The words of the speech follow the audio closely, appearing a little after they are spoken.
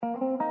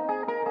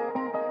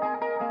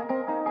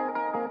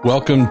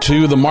Welcome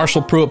to the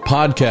Marshall Pruitt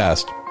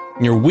Podcast,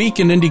 your week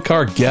in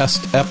IndyCar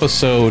guest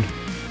episode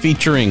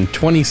featuring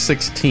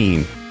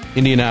 2016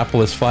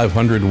 Indianapolis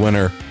 500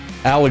 winner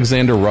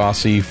Alexander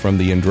Rossi from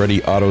the Andretti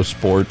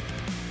Autosport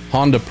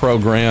Honda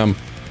program.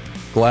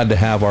 Glad to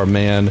have our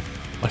man,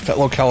 my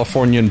fellow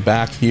Californian,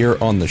 back here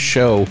on the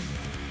show.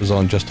 Was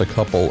on just a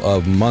couple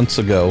of months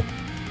ago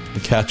to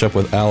catch up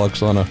with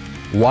Alex on a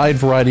wide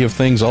variety of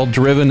things, all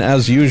driven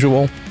as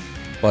usual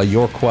by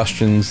your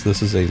questions.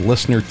 This is a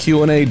listener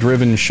Q&A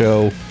driven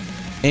show,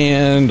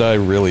 and I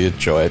really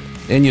enjoy it.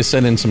 And you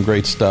send in some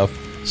great stuff,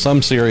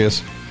 some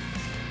serious,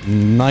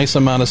 nice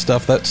amount of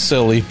stuff that's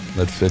silly,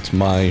 that fits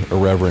my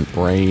irreverent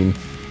brain.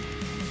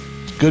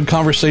 It's good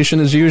conversation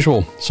as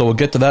usual, so we'll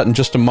get to that in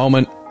just a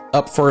moment.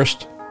 Up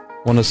first,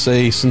 I want to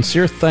say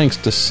sincere thanks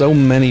to so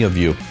many of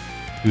you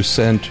who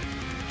sent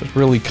just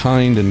really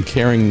kind and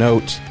caring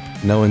notes,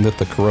 knowing that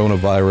the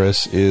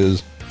coronavirus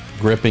is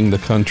gripping the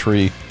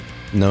country,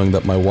 knowing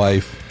that my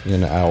wife,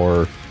 in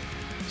our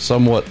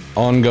somewhat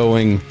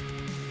ongoing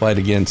fight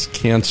against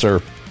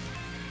cancer,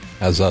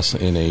 has us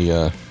in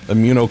a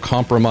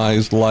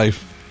immunocompromised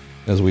life,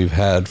 as we've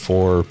had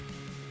for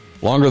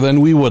longer than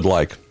we would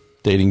like,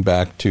 dating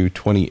back to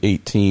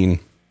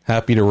 2018.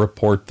 Happy to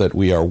report that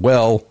we are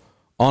well,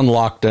 on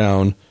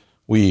lockdown.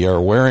 We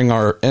are wearing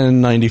our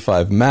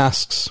N95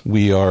 masks.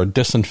 We are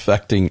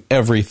disinfecting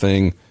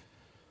everything.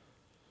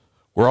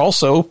 We're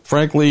also,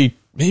 frankly,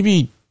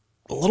 maybe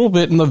a little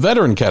bit in the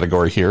veteran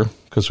category here,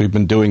 because we've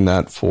been doing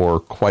that for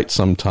quite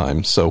some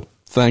time. So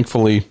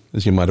thankfully,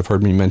 as you might have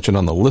heard me mention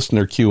on the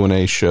listener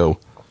Q&A show,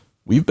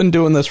 we've been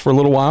doing this for a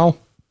little while.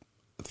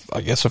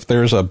 I guess if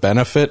there's a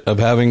benefit of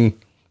having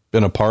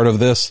been a part of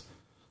this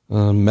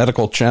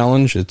medical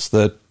challenge, it's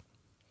that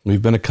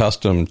we've been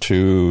accustomed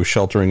to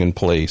sheltering in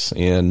place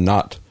and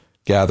not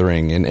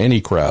gathering in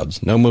any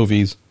crowds. No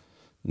movies,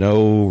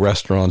 no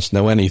restaurants,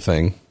 no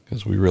anything,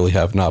 because we really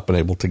have not been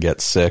able to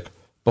get sick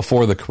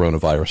before the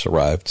coronavirus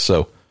arrived.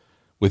 So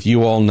with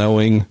you all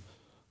knowing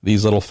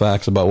these little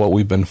facts about what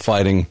we've been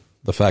fighting,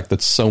 the fact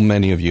that so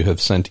many of you have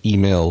sent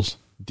emails,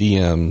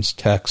 DMs,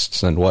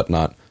 texts, and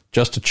whatnot,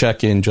 just to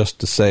check in, just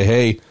to say,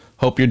 hey,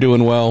 hope you're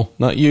doing well.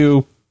 Not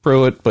you,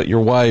 Pruitt, but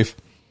your wife.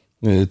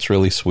 It's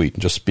really sweet.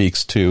 It just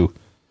speaks to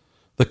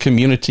the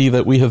community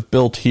that we have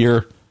built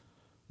here.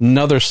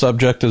 Another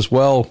subject as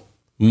well,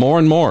 more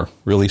and more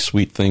really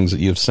sweet things that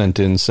you've sent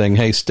in saying,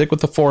 hey, stick with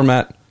the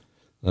format.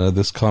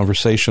 This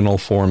conversational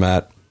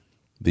format,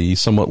 the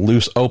somewhat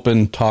loose,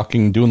 open,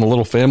 talking, doing the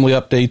little family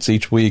updates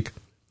each week.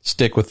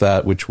 Stick with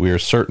that, which we are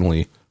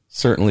certainly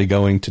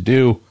going to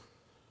do.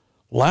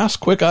 Last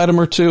quick item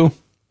or two.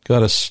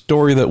 Got a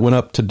story that went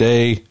up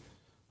today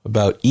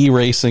about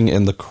e-racing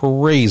and the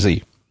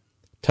crazy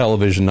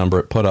television number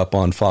it put up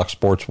on Fox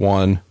Sports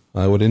 1.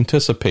 I would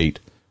anticipate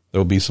there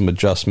will be some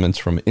adjustments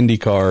from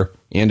IndyCar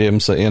and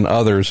IMSA and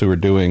others who are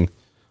doing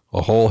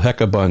a whole heck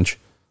of a bunch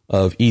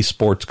of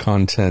esports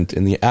content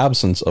in the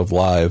absence of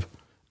live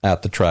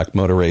at the track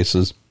motor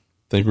races.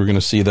 I think we're going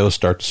to see those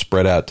start to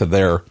spread out to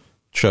their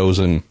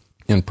chosen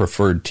and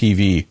preferred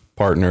TV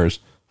partners.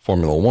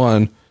 Formula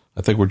One,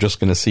 I think we're just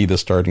going to see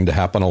this starting to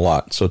happen a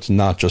lot. So it's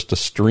not just a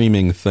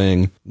streaming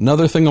thing.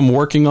 Another thing I'm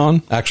working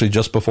on, actually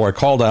just before I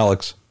called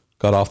Alex,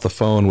 got off the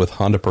phone with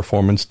Honda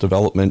Performance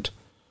Development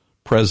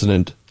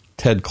President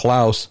Ted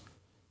Klaus,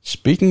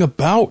 speaking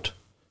about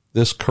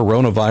this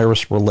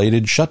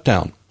coronavirus-related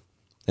shutdown,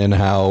 and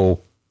how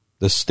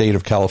the state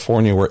of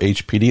California, where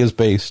HPD is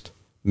based,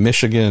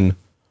 Michigan,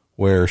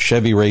 where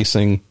Chevy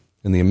Racing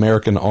and the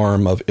American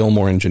arm of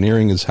Ilmor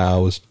Engineering is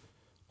housed,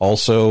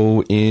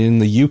 also in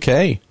the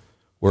UK,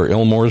 where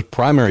Ilmor's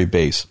primary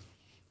base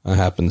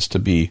happens to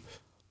be.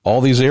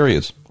 All these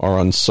areas are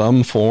on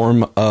some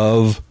form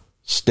of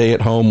stay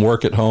at home,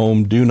 work at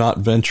home, do not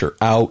venture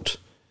out,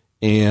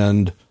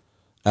 and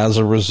as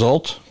a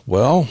result,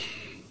 well,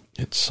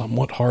 it's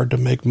somewhat hard to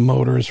make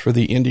motors for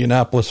the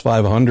Indianapolis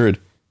 500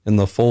 in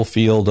the full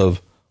field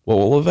of what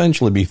will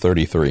eventually be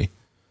 33,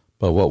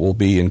 but what will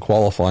be in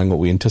qualifying what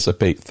we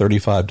anticipate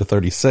 35 to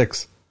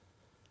 36.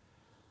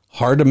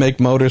 Hard to make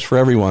motors for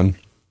everyone,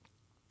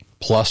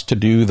 plus to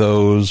do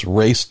those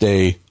race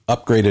day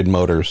upgraded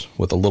motors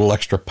with a little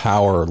extra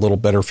power, a little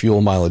better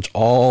fuel mileage,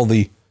 all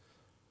the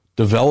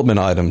development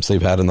items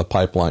they've had in the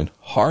pipeline.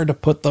 Hard to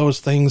put those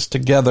things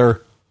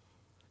together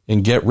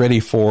and get ready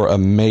for a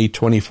May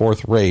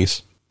 24th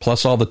race,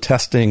 plus all the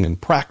testing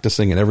and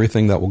practicing and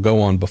everything that will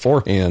go on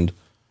beforehand.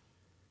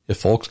 If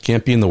folks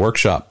can't be in the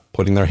workshop,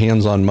 putting their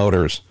hands on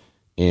motors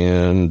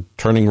and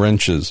turning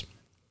wrenches,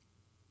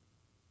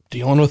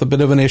 dealing with a bit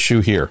of an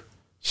issue here.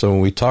 So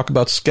when we talk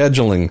about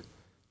scheduling,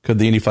 could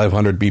the Indy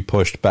 500 be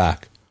pushed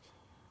back?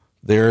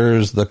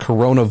 There's the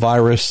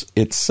coronavirus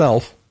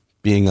itself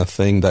being a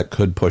thing that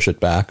could push it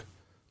back.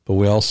 But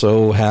we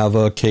also have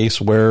a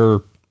case where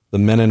the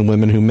men and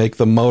women who make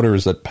the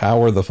motors that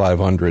power the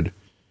 500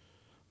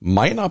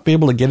 might not be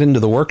able to get into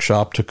the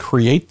workshop to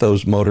create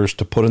those motors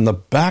to put in the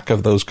back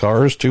of those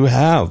cars to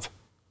have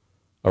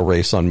a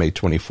race on May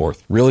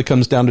 24th. Really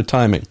comes down to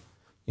timing.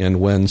 And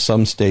when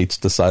some states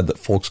decide that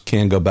folks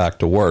can go back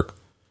to work,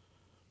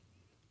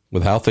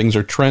 with how things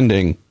are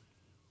trending,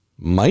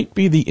 might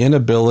be the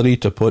inability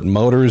to put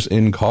motors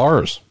in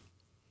cars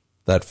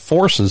that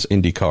forces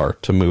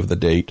IndyCar to move the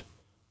date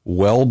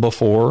well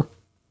before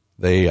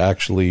they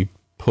actually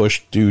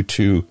pushed due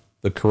to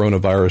the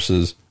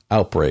coronavirus's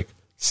outbreak.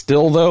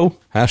 Still, though,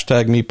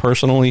 hashtag me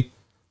personally,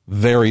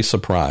 very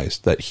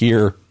surprised that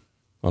here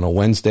on a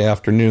Wednesday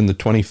afternoon, the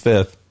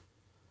 25th,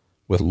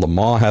 with Le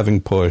Mans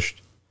having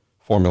pushed,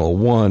 Formula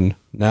One,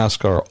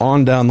 NASCAR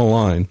on down the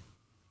line,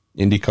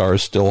 IndyCar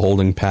is still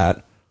holding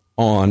pat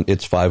on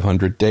its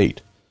 500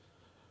 date.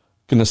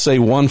 Going to say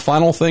one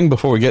final thing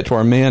before we get to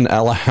our man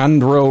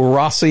Alejandro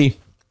Rossi,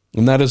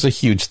 and that is a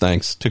huge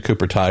thanks to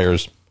Cooper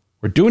Tires.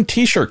 We're doing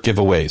t-shirt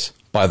giveaways,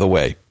 by the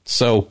way.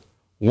 So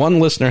one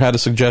listener had a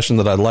suggestion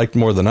that I liked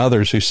more than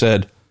others, who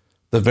said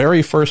the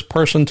very first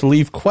person to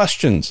leave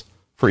questions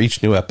for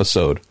each new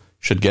episode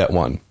should get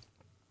one.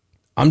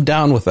 I'm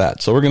down with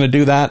that. So we're going to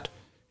do that.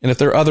 And if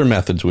there are other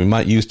methods we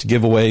might use to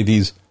give away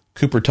these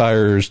Cooper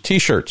Tires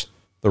t-shirts,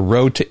 the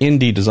Road to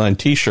Indy design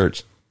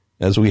t-shirts,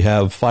 as we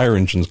have fire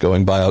engines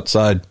going by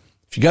outside.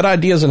 If you got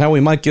ideas on how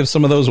we might give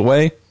some of those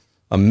away,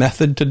 a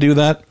method to do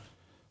that,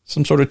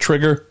 some sort of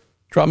trigger,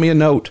 drop me a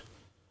note.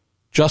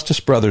 Justice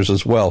Brothers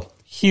as well.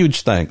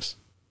 Huge thanks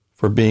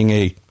for being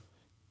a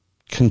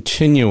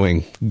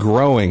continuing,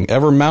 growing,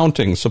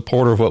 ever-mounting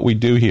supporter of what we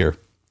do here.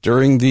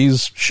 During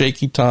these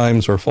shaky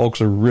times where folks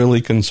are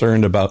really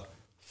concerned about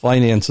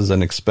finances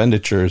and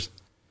expenditures,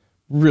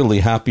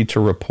 really happy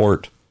to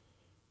report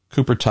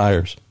Cooper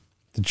Tires,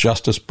 the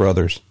Justice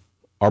Brothers,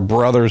 our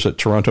brothers at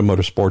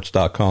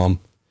TorontoMotorsports.com,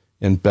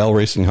 and Bell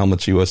Racing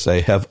Helmets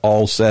USA have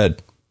all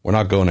said, we're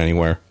not going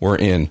anywhere. We're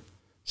in.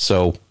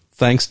 So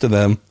thanks to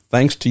them.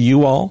 Thanks to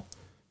you all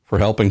for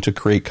helping to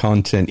create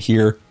content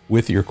here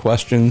with your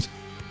questions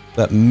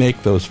that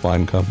make those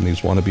fine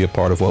companies want to be a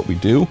part of what we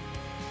do.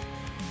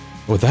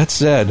 With that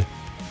said,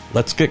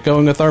 let's get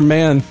going with our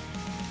man,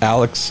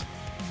 Alex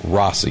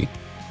Rossi.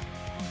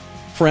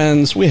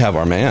 Friends, we have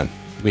our man.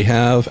 We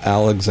have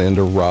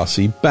Alexander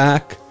Rossi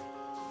back.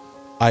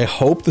 I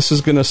hope this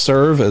is going to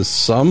serve as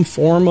some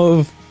form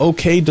of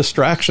okay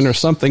distraction or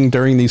something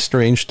during these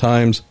strange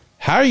times.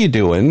 How are you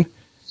doing?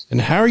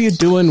 And how are you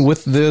doing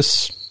with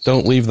this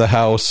don't leave the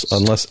house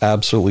unless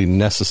absolutely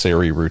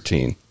necessary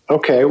routine?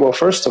 Okay, well,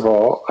 first of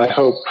all, I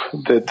hope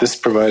that this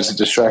provides a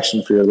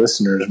distraction for your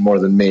listeners more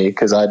than me,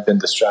 because I've been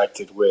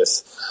distracted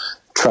with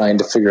trying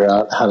to figure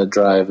out how to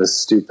drive a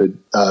stupid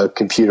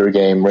computer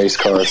game race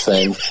car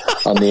thing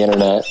on the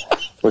internet,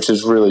 which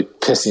is really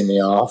pissing me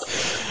off.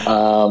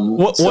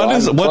 What's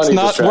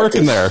not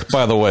working there,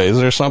 by the way? Is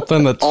there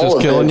something that's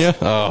just killing you?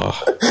 Oh.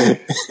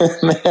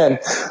 Man,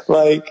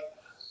 like,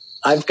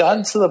 I've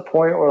gotten to the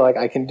point where, like,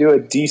 I can do a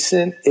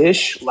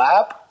decent-ish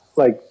lap.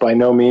 Like, by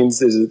no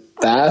means is it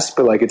fast,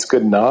 but, like, it's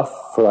good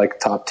enough for, like,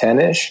 top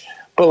 10-ish.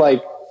 But,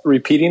 like,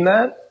 repeating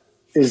that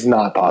is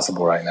not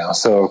possible right now.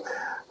 So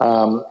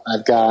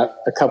I've got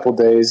a couple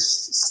days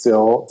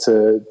still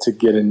to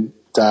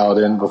get dialed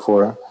in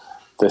before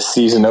the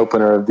season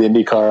opener of the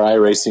IndyCar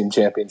iRacing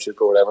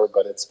Championship or whatever,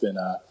 but it's been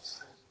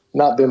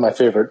not been my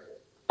favorite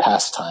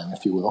pastime,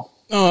 if you will.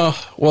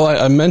 Well,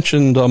 I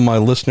mentioned on my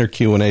listener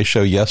Q&A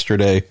show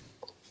yesterday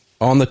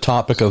on the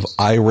topic of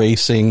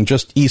iRacing,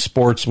 just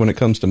esports when it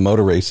comes to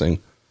motor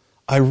racing.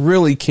 I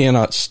really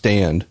cannot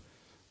stand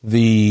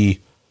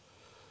the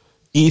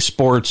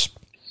esports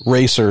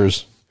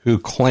racers who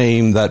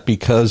claim that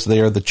because they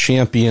are the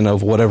champion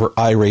of whatever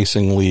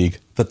iRacing league,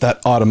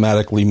 that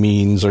automatically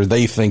means, or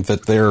they think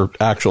that they're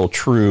actual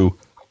true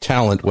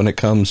talent when it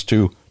comes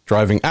to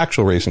driving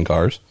actual racing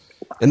cars.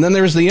 And then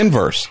there's the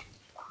inverse,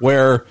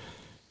 where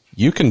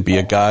you can be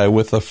a guy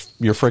with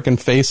your freaking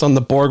face on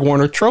the Borg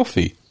Warner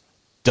trophy.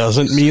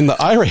 Doesn't mean the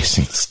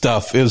iRacing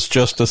stuff is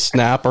just a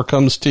snap or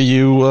comes to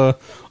you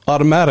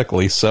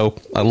automatically. So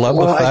I love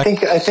the fact.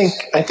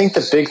 I think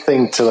the big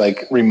thing to,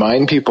 like,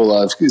 remind people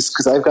of is,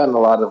 because I've gotten a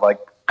lot of, like,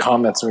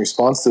 comments in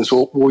response to this.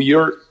 Well,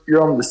 you're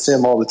on the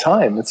sim all the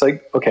time. It's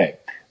like, okay,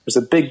 there's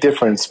a big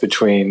difference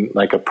between,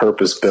 like, a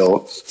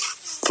purpose-built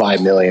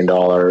 $5 million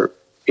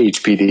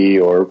HPD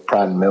or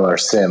Pratt & Miller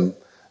sim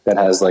that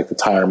has, like, the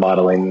tire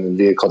modeling and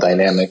vehicle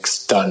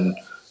dynamics done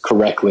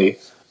correctly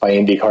by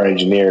IndyCar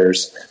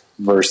engineers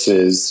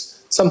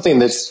versus something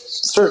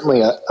that's certainly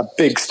a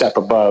big step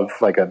above,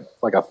 like a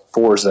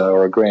Forza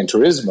or a Gran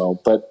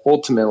Turismo, but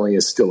ultimately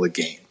is still a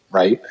game,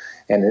 right?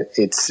 And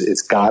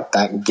it's got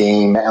that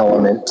game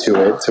element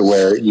to it, to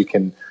where you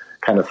can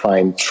kind of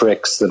find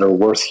tricks that are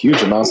worth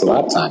huge amounts of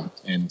lap time.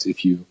 And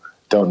if you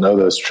don't know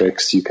those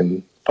tricks, you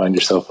can find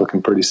yourself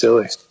looking pretty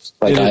silly,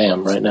 like I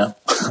am right now.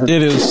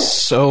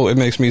 It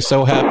makes me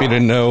so happy to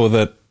know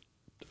that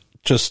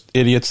just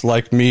idiots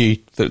like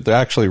me, that they're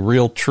actually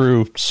real,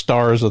 true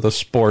stars of the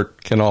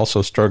sport, can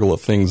also struggle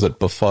with things that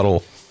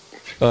befuddle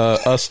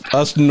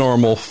us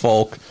normal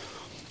folk.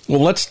 Well,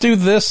 let's do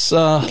this.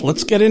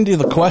 Let's get into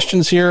the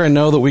questions here. I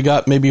know that we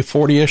got maybe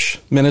 40-ish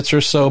minutes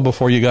or so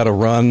before you got to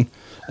run.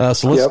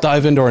 So let's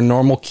dive into our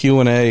normal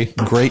Q&A.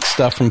 Great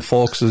stuff from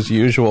folks as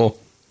usual.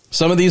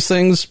 Some of these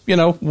things,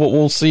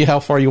 we'll see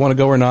how far you want to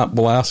go or not.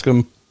 We'll ask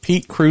them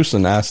Pete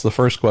Cruson asks the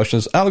first question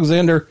is,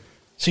 Alexander,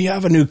 so you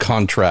have a new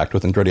contract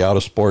with Andretti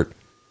Autosport.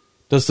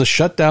 Does the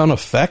shutdown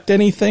affect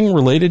anything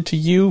related to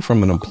you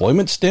from an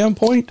employment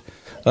standpoint?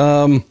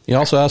 He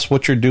also asks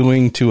what you're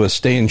doing to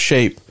stay in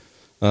shape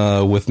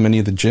with many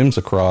of the gyms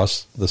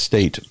across the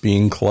state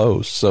being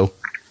closed. So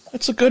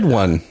that's a good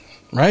one,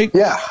 right?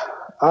 Yeah,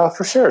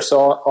 for sure.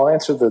 So I'll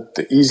answer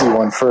the easy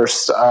one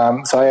first. So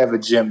I have a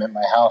gym at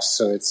my house,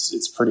 so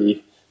it's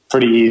pretty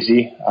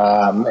easy.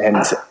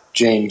 And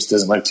James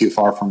doesn't live too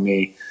far from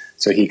me,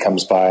 so he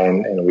comes by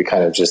and we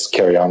kind of just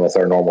carry on with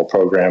our normal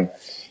program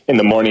in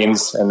the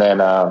mornings, and then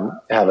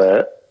have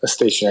a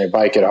stationary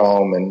bike at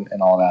home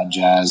and all that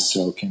jazz,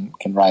 so can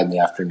ride in the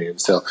afternoon.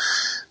 So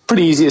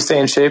pretty easy to stay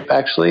in shape,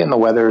 actually, and the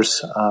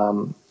weather's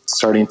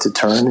starting to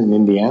turn in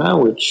Indiana,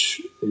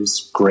 which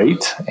is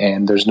great,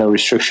 and there's no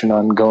restriction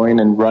on going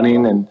and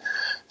running and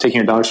taking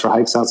your dogs for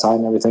hikes outside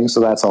and everything, so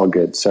that's all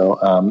good. So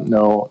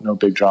no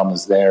big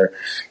dramas there.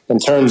 In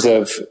terms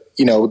of,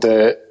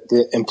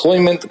 the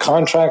employment, the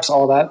contracts,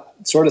 all that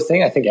sort of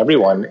thing, I think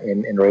everyone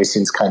in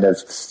racing is kind of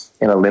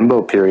in a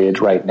limbo period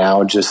right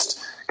now,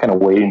 just kind of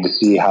waiting to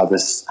see how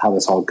this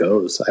all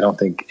goes. I don't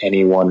think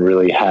anyone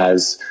really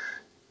has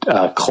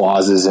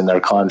clauses in their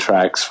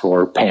contracts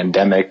for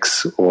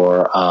pandemics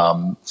or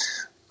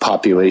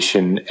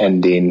population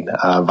ending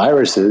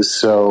viruses.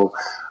 So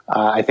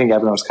I think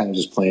everyone's kind of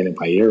just playing it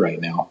by ear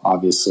right now.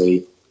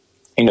 Obviously,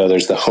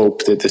 there's the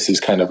hope that this is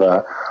kind of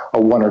a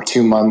 1 or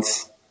 2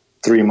 month,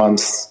 3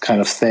 months kind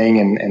of thing,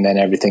 and then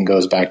everything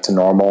goes back to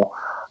normal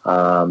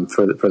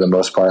for the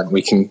most part, and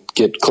we can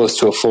get close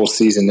to a full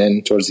season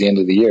in towards the end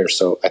of the year.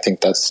 So I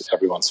think that's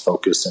everyone's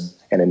focus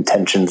and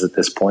intentions at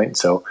this point.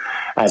 So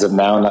as of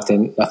now,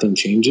 nothing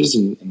changes,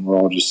 and we're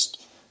all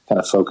just kind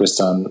of focused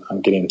on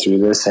getting through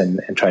this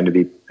and trying to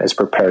be as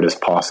prepared as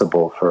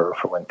possible for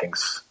when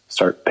things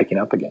start picking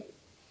up again.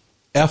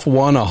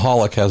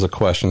 F1aholic has a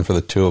question for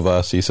the two of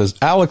us. He says,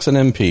 Alex and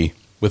MP,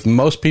 with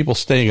most people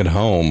staying at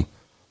home,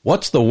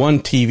 what's the one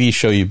TV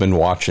show you've been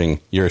watching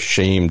you're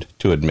ashamed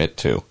to admit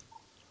to?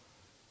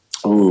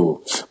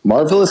 Ooh,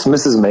 Marvelous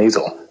Mrs.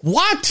 Maisel.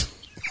 What?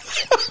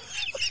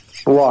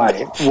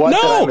 Why? What?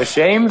 No, that I'm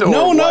ashamed?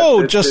 Or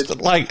no.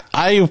 Just like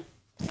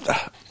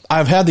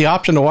I've had the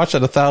option to watch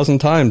that 1,000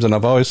 times, and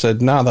I've always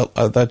said, no,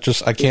 that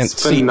just I can't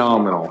see. It's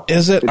phenomenal.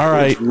 Is it? All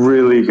right. It's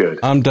really good.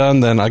 I'm done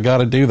then. I got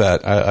to do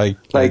that. I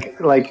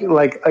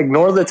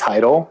ignore the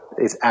title.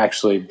 It's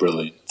actually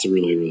brilliant. It's a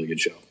really, really good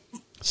show.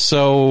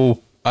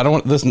 So I don't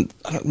want this.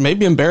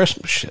 Maybe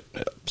embarrassed. Shit.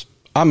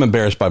 I'm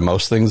embarrassed by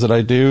most things that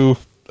I do.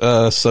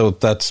 So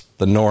that's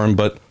the norm,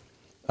 but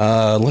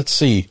let's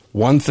see.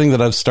 One thing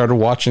that I've started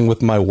watching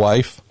with my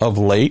wife of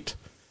late,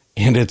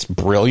 and it's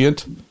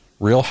brilliant,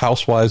 Real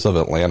Housewives of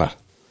Atlanta.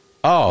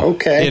 Oh,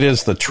 okay. It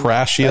is the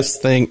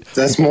trashiest thing.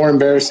 That's more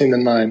embarrassing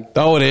than mine.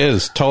 Oh, it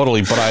is,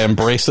 totally, but I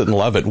embrace it and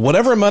love it.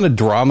 Whatever amount of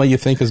drama you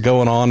think is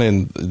going on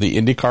in the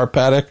IndyCar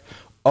paddock,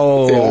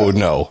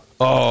 no.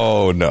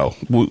 Oh, no.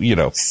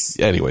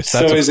 Anyways.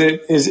 So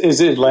is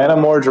Atlanta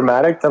more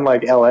dramatic than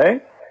like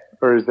L.A.?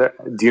 Or is there?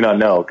 Do you not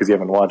know because you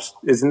haven't watched?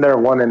 Isn't there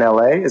one in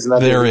L.A.? Isn't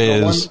that there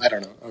is? One? I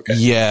don't know. Okay.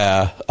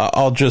 Yeah,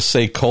 I'll just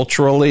say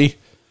culturally,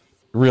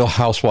 Real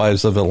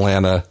Housewives of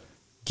Atlanta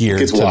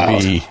geared to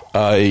wild. Be.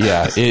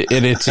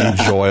 It's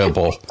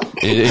enjoyable.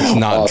 It's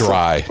not awesome.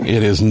 Dry.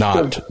 It is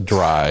not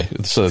dry.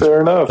 So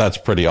fair enough. That's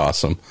pretty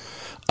awesome.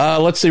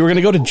 Let's see. We're going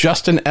to go to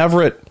Justin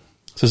Everett.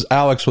 It says,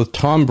 Alex, with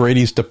Tom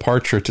Brady's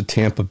departure to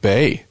Tampa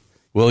Bay,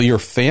 will your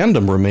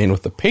fandom remain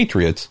with the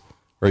Patriots?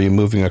 Or are you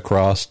moving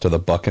across to the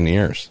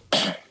Buccaneers?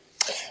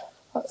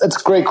 That's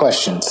a great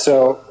question.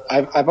 So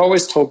I've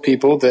always told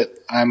people that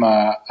I'm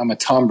a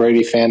Tom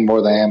Brady fan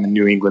more than I am a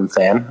New England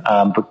fan,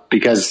 but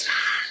because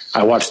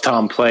I watched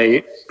Tom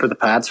play for the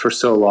Pats for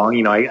so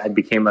long, I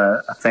became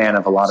a fan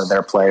of a lot of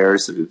their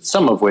players,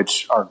 some of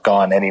which are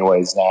gone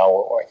anyways now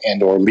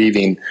or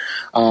leaving.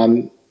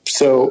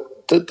 So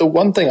the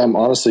one thing I'm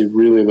honestly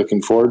really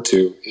looking forward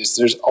to is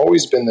there's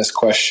always been this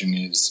question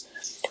is,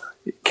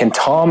 can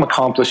Tom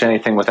accomplish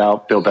anything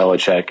without Bill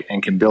Belichick,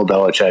 and can Bill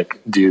Belichick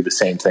do the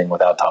same thing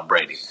without Tom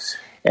Brady?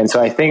 And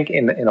so I think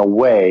in a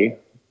way,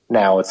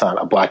 now it's not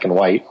a black and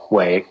white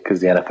way because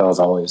the NFL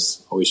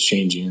is always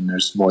changing and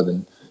there's more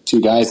than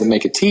two guys that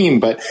make a team,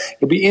 but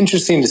it'll be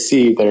interesting to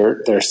see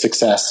their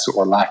success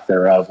or lack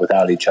thereof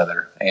without each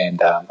other.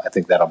 And I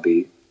think that'll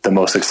be the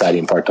most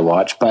exciting part to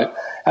watch. But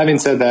having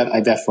said that,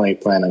 I definitely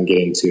plan on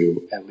getting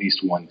to at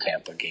least one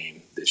Tampa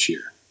game this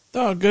year.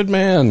 Oh, good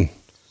man.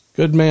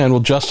 Good man.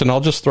 Well, Justin,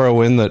 I'll just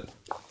throw in that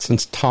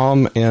since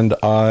Tom and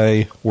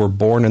I were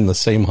born in the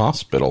same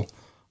hospital,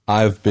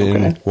 I've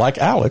been, like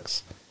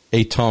Alex,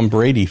 a Tom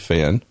Brady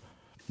fan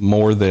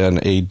more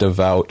than a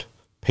devout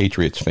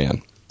Patriots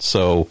fan.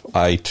 So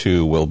I,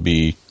 too, will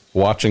be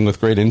watching with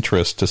great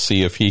interest to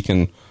see if he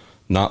can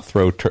not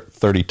throw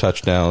 30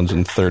 touchdowns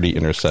and 30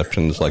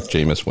 interceptions like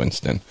Jameis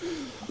Winston.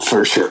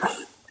 For sure.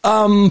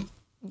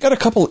 Got a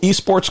couple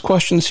esports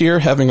questions here,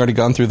 having already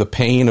gone through the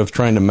pain of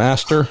trying to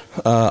master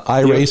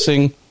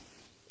iRacing.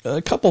 Yep.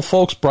 A couple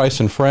folks,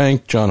 Bryson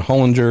Frank, John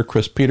Hollinger,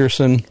 Chris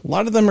Peterson, a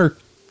lot of them are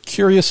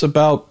curious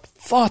about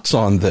thoughts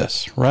on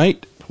this,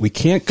 right? We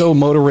can't go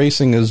motor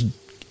racing as,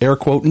 air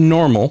quote,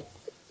 normal.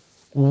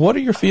 What are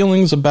your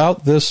feelings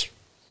about this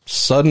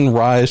sudden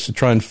rise to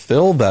try and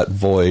fill that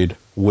void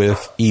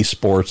with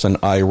esports and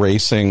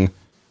iRacing?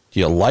 Do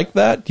you like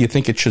that? Do you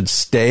think it should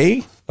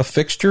stay a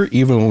fixture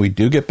even when we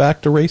do get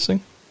back to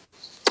racing?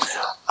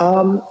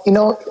 In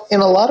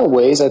a lot of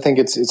ways, I think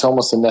it's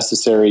almost a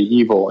necessary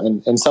evil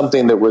and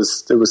something that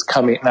was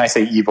coming. And I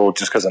say evil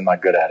just because I'm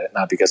not good at it,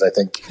 not because I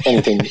think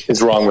anything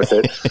is wrong with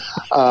it.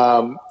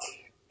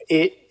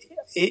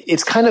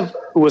 It's kind of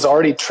was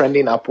already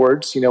trending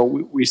upwards.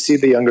 We see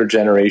the younger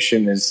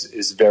generation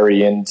is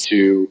very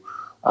into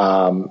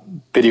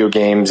video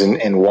games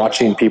and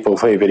watching people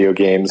play video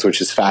games,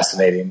 which is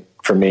fascinating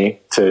for me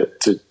to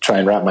try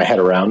and wrap my head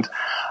around.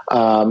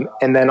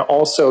 And then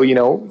also,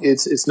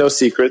 it's no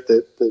secret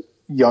that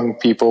young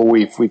people,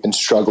 we've been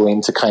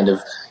struggling to kind of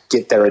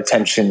get their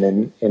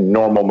attention in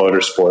normal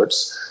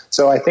motorsports.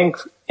 So I think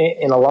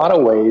in a lot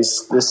of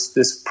ways,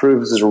 this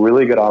proves as a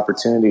really good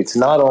opportunity to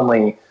not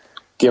only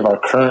give our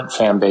current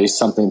fan base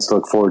something to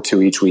look forward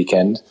to each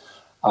weekend,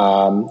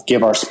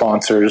 give our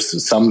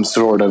sponsors some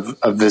sort of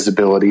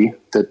visibility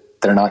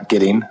that they're not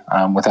getting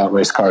without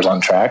race cars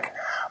on track,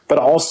 but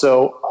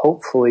also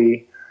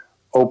hopefully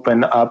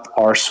open up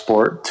our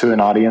sport to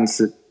an audience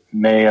that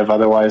may have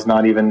otherwise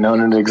not even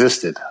known it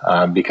existed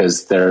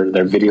because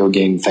they're video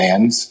game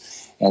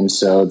fans. And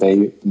so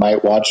they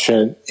might watch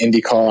an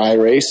IndyCar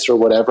iRace or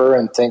whatever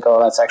and think,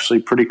 oh, that's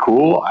actually pretty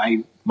cool.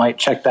 I might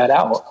check that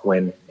out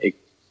when it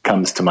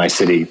comes to my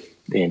city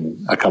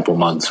in a couple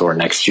months or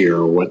next year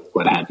or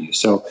what have you.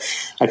 So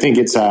I think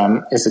it's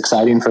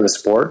exciting for the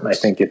sport. And I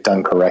think if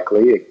done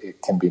correctly,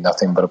 it can be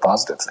nothing but a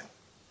positive thing.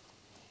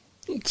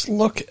 Let's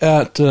look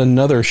at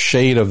another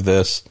shade of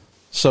this.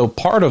 So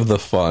part of the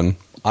fun,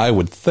 I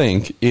would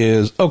think,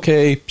 is,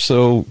 okay,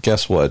 so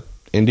guess what?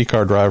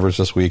 IndyCar drivers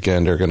this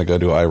weekend are going to go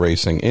do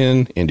iRacing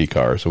in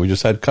IndyCar. So we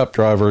just had Cup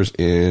drivers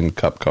in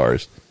Cup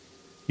cars.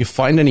 You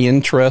find any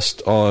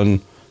interest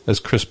on, as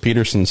Chris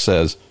Peterson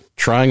says,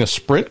 trying a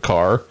sprint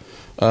car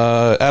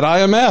at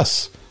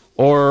IMS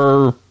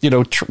or,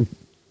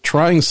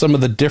 trying some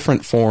of the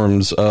different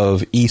forms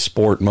of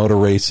esport motor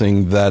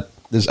racing that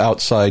is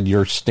outside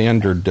your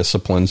standard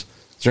disciplines?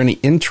 Is there any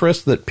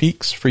interest that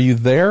piques for you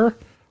there,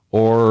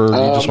 or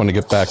you just want to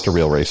get back to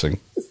real racing?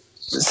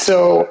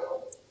 So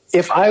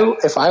if I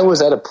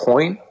was at a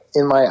point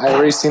in my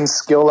iRacing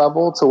skill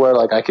level to where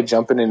like I could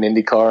jump in an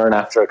IndyCar and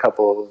after a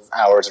couple of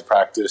hours of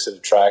practice at a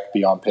track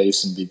be on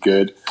pace and be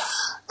good,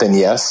 then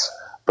yes.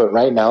 But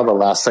right now, the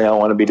last thing I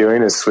want to be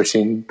doing is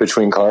switching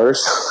between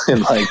cars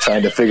and like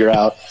trying to figure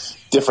out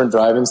different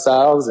driving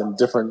styles and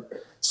different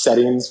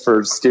settings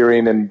for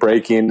steering and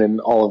braking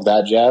and all of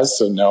that jazz.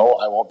 So no,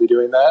 I won't be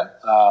doing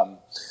that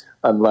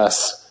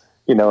unless,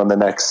 in the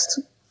next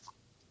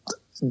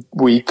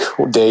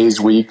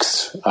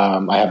weeks,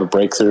 I have a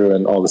breakthrough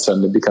and all of a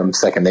sudden it becomes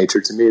second nature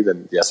to me,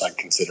 then yes, I'd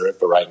consider it.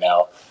 But right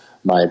now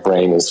my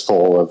brain is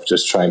full of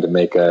just trying to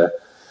make a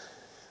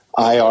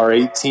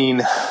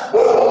IR18,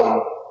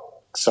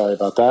 sorry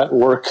about that,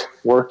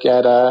 work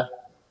at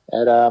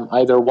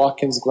either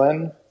Watkins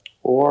Glen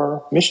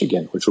or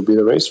Michigan, which will be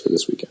the race for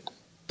this weekend.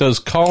 Does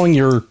calling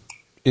your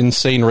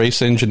insane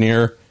race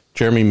engineer,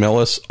 Jeremy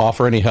Millis,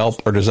 offer any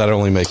help, or does that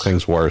only make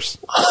things worse?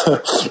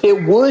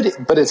 It would,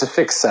 but it's a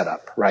fixed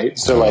setup, right?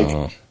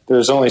 So,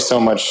 there's only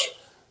so much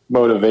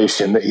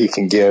motivation that he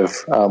can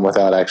give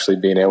without actually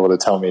being able to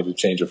tell me to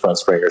change a front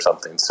spring or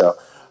something. So,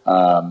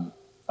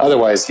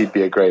 otherwise, he'd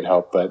be a great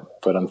help,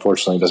 but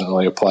unfortunately, it doesn't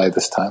really apply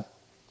this time.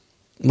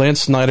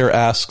 Lance Snyder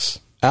asks,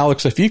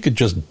 Alex, if you could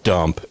just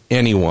dump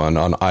anyone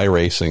on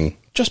iRacing,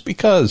 just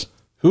because,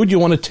 who would you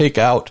want to take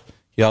out?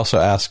 He also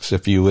asks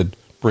if you would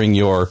bring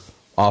your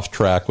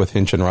off-track with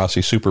Hinch and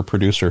Rossi super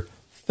producer,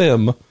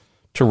 Thim,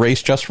 to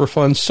race just for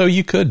fun so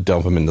you could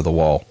dump him into the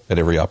wall at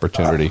every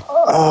opportunity. If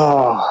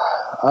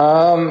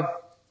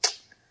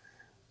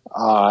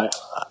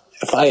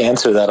I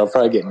answer that, I'll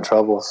probably get in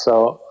trouble.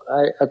 So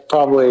I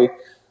probably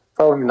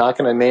not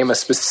going to name a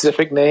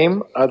specific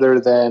name other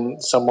than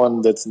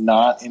someone that's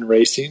not in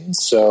racing.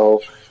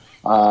 So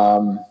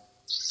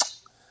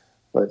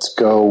let's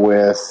go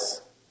with...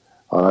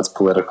 Oh, that's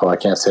political. I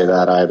can't say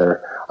that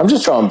either. I'm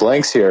just drawing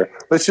blanks here.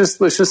 Let's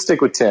just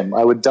stick with Tim.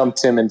 I would dump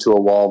Tim into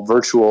a wall,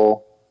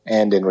 virtual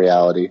and in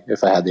reality,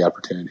 if I had the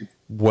opportunity.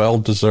 Well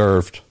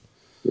deserved.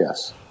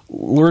 Yes.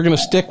 We're going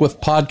to stick with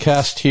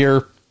podcast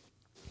here.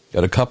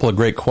 Got a couple of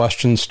great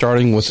questions,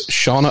 starting with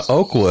Shauna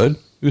Oakwood,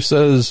 who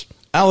says,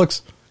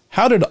 Alex,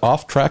 how did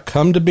Off Track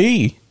come to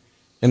be?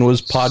 And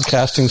was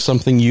podcasting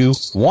something you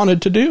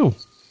wanted to do?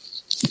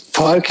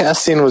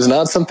 Podcasting was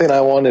not something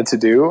I wanted to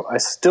do. I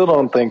still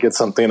don't think it's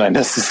something I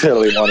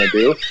necessarily want to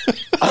do.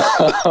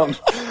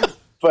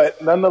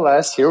 But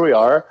nonetheless, here we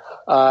are.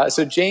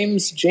 So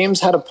James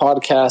had a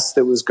podcast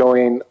that was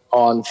going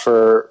on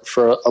for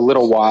a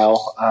little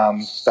while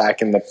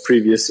back in the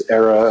previous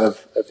era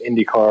of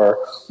IndyCar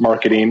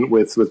marketing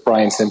with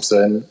Brian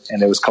Simpson,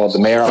 and it was called The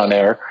Mayor on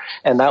Air.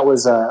 And that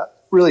was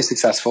really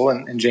successful,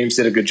 and James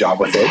did a good job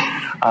with it.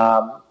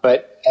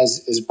 But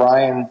as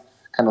Brian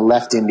kind of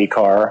left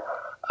IndyCar,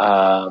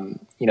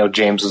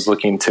 James was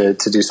looking to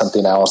do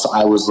something else.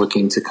 I was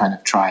looking to kind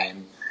of try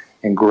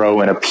and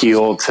grow and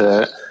appeal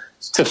to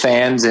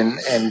fans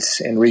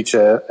and reach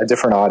a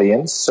different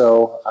audience.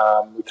 So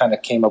we kind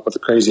of came up with a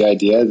crazy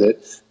idea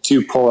that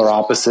two polar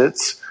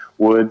opposites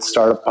would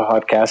start a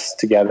podcast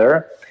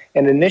together.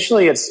 And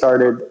initially it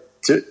started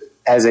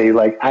as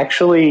a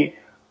actually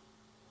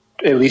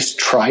at least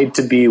tried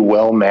to be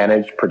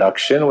well-managed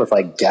production with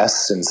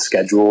guests and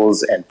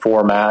schedules and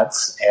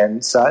formats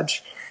and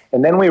such.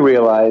 And then we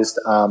realized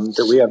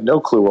that we have no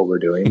clue what we're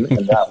doing,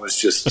 and that was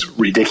just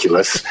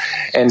ridiculous.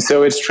 And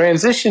so it's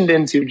transitioned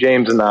into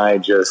James and I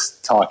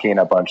just talking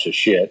a bunch of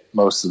shit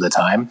most of the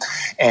time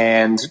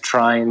and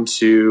trying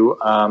to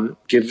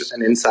give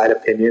an inside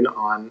opinion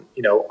on,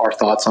 our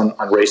thoughts on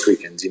race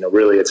weekends.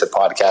 Really it's a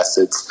podcast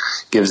that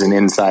gives an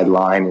inside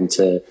line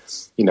into,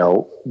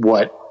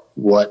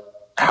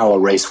 how a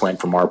race went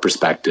from our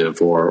perspective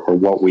or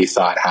what we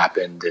thought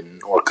happened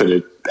or could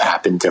have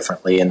happened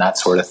differently and that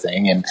sort of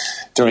thing. And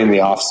during the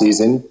off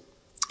season,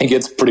 it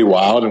gets pretty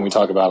wild and we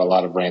talk about a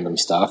lot of random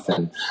stuff.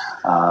 And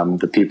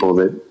the people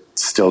that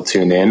still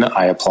tune in,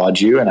 I applaud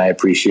you and I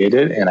appreciate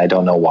it. And I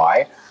don't know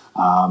why.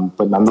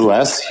 But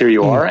nonetheless, here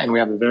you are. And we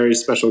have a very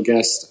special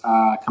guest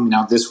coming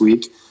out this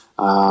week.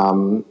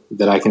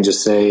 That I can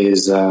just say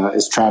is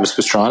Travis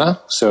Pastrana.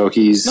 So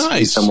he's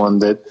someone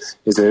that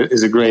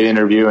is a great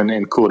interview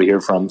and cool to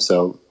hear from.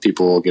 So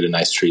people will get a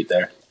nice treat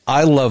there.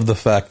 I love the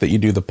fact that you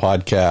do the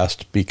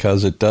podcast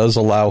because it does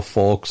allow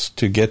folks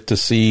to get to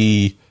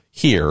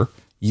hear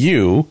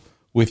you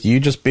with you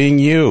just being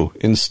you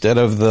instead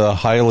of the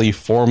highly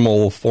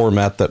formal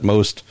format that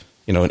most,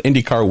 an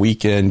IndyCar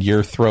weekend,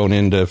 you're thrown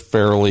into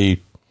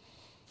fairly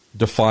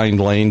defined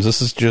lanes.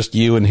 This is just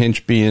you and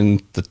Hinch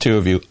being the two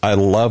of you. I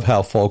love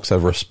how folks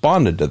have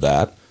responded to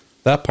that.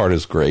 That part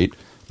is great.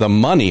 The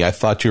money, I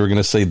thought you were going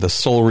to say the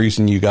sole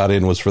reason you got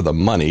in was for the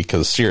money,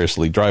 because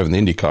seriously, driving the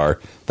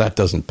IndyCar, that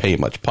doesn't pay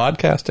much.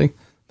 Podcasting,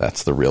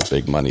 that's the real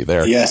big money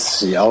there.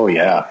 Yes. Oh,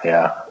 yeah.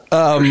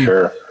 For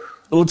sure.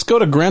 Let's go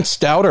to Grant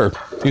Stouter,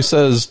 who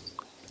says,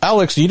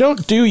 Alex, you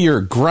don't do your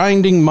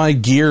grinding my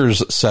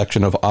gears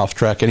section of Off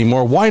Track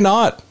anymore. Why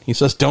not? He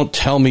says, don't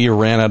tell me you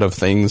ran out of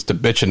things to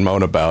bitch and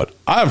moan about.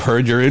 I've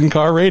heard your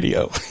in-car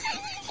radio.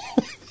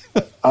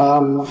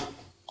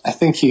 I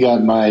think he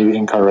got my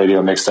in-car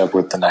radio mixed up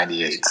with the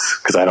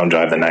 98s because I don't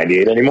drive the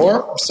 98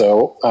 anymore.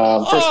 So,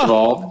 first of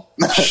all,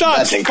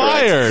 shots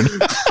fired.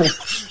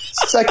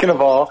 Second of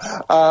all,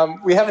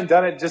 we haven't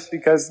done it just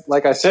because,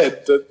 like I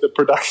said, the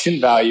production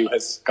value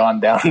has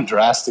gone down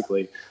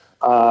drastically.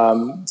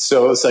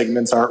 So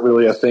segments aren't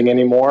really a thing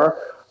anymore.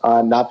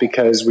 Not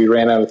because we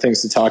ran out of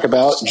things to talk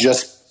about,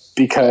 just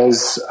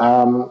because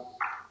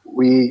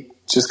we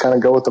just kind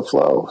of go with the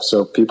flow.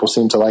 So people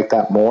seem to like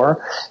that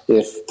more.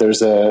 If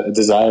there's a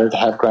desire to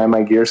have Grind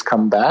My Gears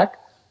come back,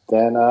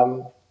 then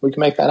we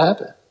can make that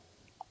happen.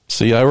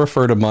 See, I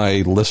refer to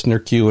my listener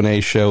Q&A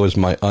show as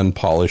my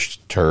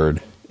unpolished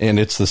turd, and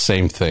it's the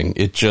same thing.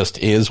 It just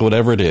is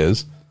whatever it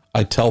is.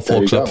 I tell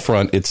folks up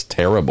front it's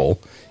terrible,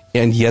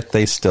 and yet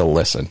they still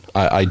listen.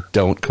 I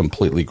don't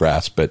completely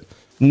grasp it.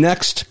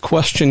 Next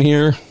question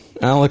here,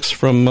 Alex,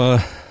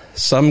 from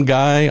some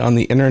guy on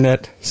the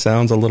internet.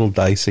 Sounds a little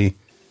dicey.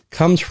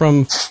 Comes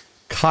from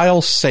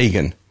Kyle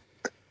Sagan.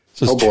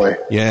 Says, oh, boy.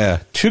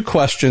 Two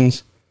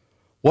questions.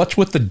 What's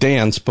with the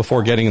dance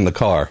before getting in the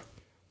car?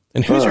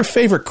 And who's your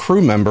favorite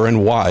crew member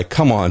and why?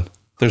 Come on.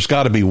 There's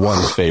got to be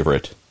one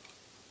favorite.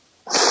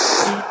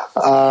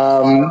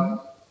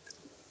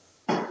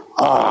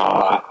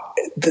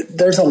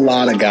 There's a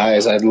lot of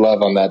guys I'd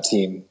love on that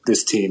team,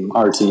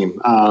 our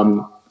team.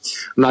 I'm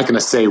not going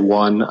to say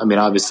one. I mean,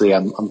 obviously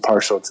I'm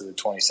partial to the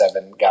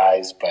 27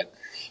 guys, but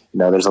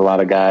there's a lot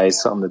of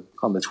guys on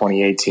the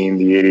 28 team,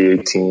 the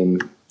 88 team,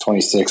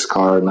 26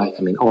 car, and I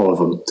mean, all of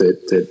them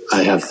that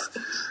I have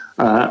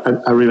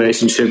a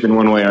relationship in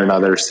one way or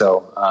another.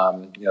 So,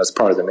 it's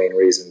part of the main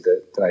reason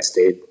that I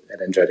stayed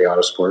at Andretti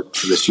Autosport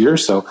for this year.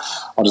 So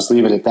I'll just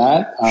leave it at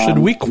that. Should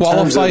we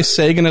qualify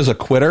Sagan as a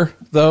quitter,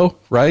 though,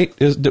 right?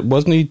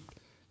 Wasn't he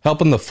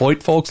helping the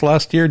Foyt folks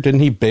last year? Didn't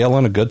he bail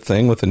on a good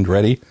thing with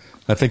Andretti?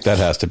 I think that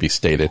has to be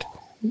stated.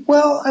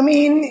 Well, I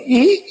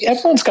mean,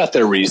 everyone's got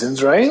their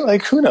reasons, right?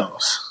 Like, who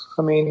knows?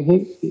 I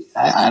mean,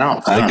 I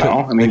don't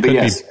know. I mean, but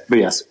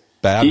yes.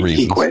 Bad reasons.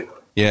 He quit.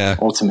 Yeah.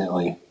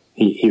 Ultimately,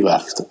 he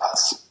left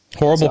us.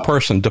 Horrible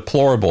person.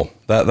 Deplorable.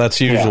 That's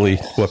usually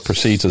what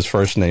precedes his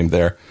first name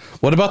there.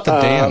 What about the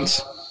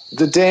dance?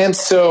 The dance.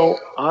 So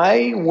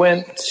I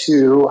went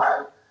to,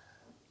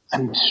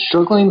 I'm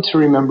struggling to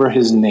remember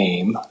his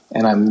name,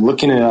 and I'm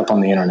looking it up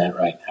on the internet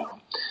right now.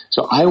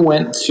 So I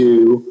went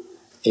to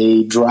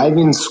a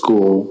driving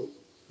school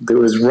that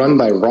was run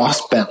by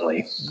Ross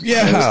Bentley.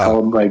 Yeah. It was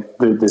called like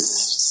the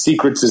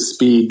Secrets of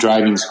Speed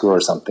driving school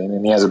or something.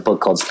 And he has a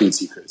book called Speed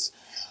Secrets.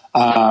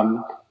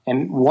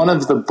 And one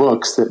of the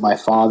books that my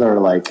father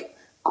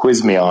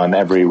quizzed me on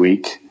every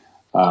week,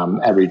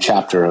 every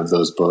chapter of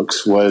those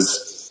books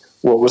was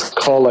what was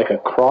called like a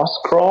cross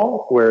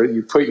crawl, where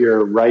you put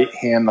your right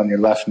hand on your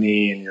left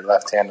knee and your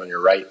left hand on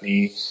your right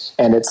knee.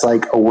 And it's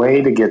like a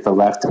way to get the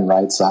left and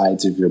right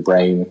sides of your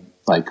brain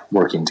like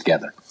working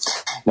together.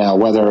 Now,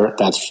 whether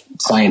that's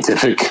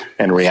scientific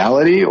and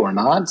reality or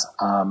not,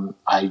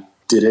 I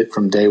did it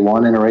from day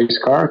one in a race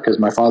car because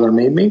my father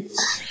made me.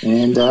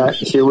 And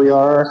here we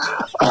are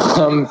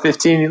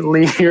 15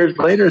 years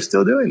later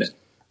still doing it.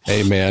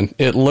 Hey, man,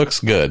 it looks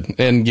good.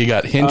 And you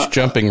got hinge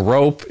jumping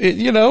rope.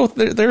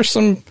 There's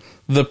some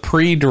the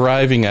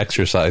pre-driving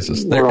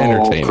exercises. They're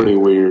entertaining. Pretty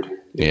weird.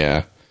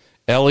 Yeah.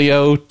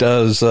 Elio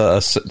does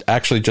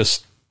actually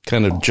just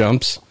kind of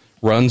jumps,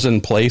 runs in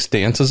place,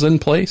 dances in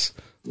place.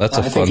 That's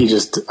a fun.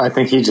 I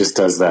think he just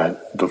does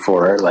that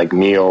before like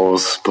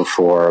meals,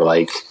 before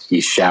like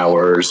he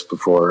showers,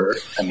 before.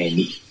 I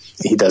mean,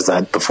 he does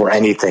that before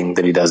anything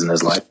that he does in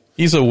his life.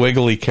 He's a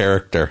wiggly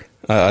character.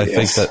 I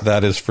think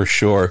that is for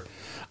sure.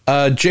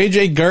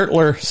 JJ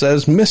Gertler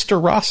says,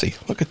 Mr. Rossi.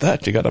 Look at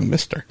that. You got a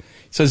Mr.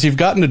 He says, you've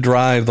gotten to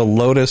drive the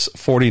Lotus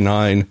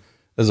 49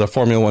 as a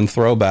Formula One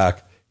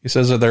throwback. He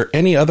says, are there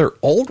any other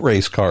old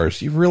race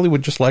cars you really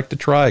would just like to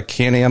try?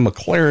 Can-Am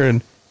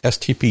McLaren,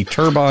 STP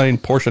Turbine,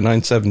 Porsche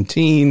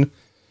 917.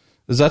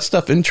 Does that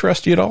stuff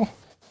interest you at all?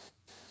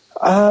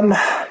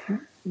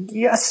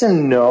 Yes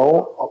and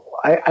no.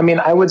 I mean,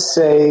 I would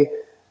say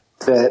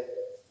that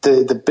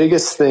the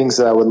biggest things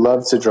that I would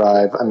love to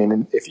drive, I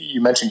mean, if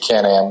you mentioned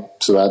Can-Am,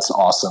 so that's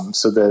awesome.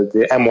 So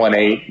the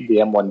M18, the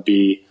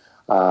M1B,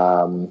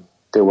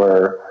 there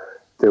were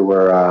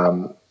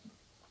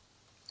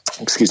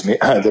excuse me,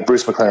 the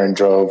Bruce McLaren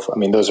drove. I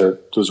mean, those are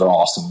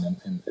awesome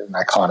and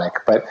iconic,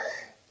 but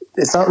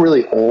it's not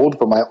really old.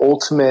 But my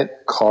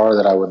ultimate car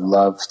that I would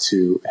love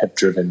to have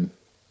driven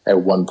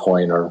at one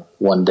point or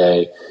one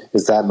day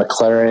is that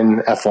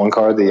McLaren F1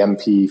 car, the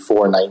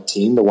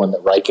MP419, the one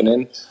that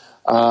Raikkonen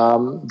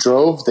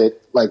drove, that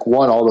like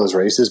won all those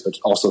races, but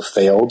also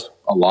failed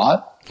a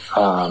lot.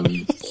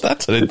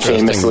 That's an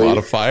interesting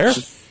modifier.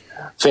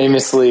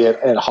 Famously at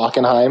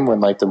Hockenheim when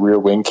like the rear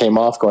wing came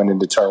off going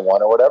into turn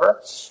one or whatever.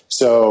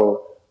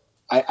 So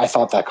I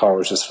thought that car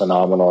was just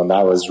phenomenal. And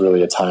that was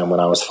really a time when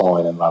I was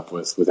falling in love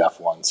with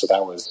F1. So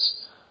that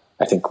was,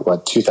 I think,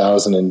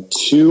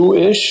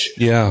 2002-ish.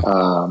 Yeah.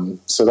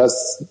 So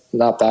that's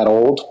not that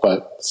old,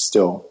 but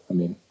still, I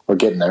mean, we're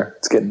getting there.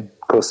 It's getting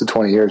close to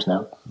 20 years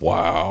now.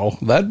 Wow.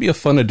 That'd be a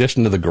fun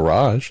addition to the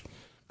garage.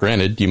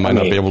 Granted, you might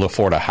not be able to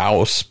afford a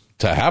house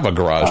to have a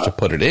garage to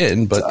put it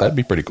in, but that'd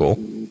be pretty cool.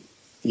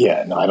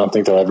 Yeah, no, I don't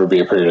think there'll ever be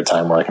a period of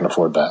time where I can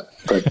afford that.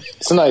 But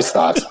it's a nice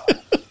thought.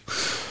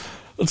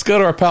 Let's go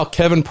to our pal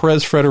Kevin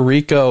Perez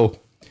Frederico.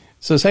 He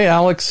says, hey,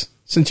 Alex,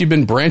 since you've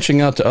been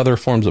branching out to other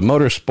forms of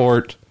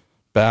motorsport,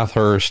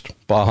 Bathurst,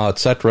 Baja,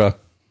 etc.,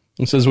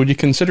 he says, would you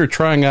consider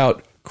trying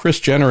out Chris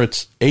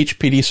Jennerit's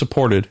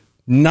HPD-supported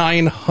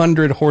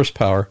 900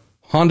 horsepower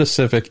Honda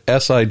Civic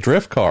SI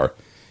drift car?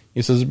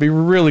 He says, it'd be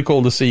really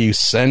cool to see you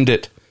send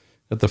it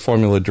at the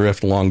Formula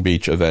Drift Long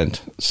Beach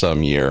event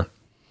some year.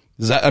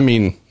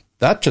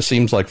 That just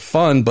seems like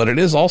fun, but it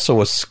is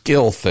also a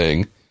skill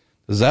thing.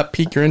 Does that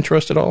pique your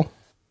interest at all?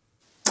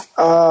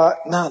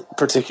 Not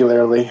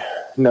particularly,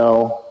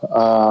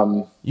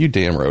 no. You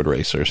damn road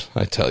racers,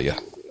 I tell you.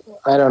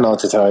 I don't know what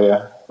to tell you.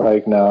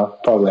 Like, no,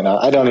 probably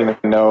not. I didn't even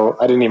know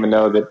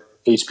that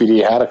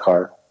HPD had a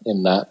car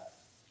in that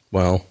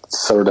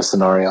sort of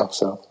scenario.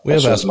 So we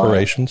have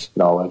aspirations.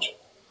 Knowledge.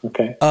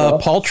 Okay.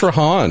 Paul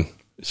Trahan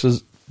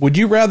says, would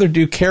you rather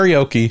do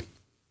karaoke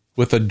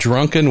with a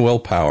drunken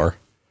willpower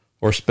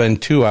or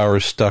spend 2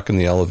 hours stuck in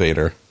the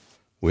elevator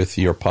with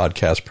your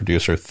podcast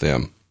producer,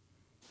 Thim?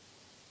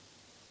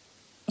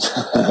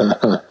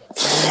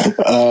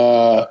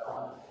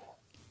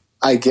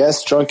 I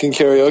guess drunken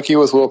karaoke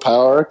with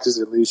willpower, because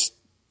at least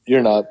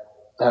you're not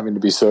having to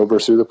be sober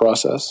through the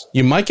process.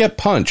 You might get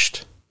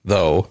punched,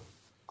 though.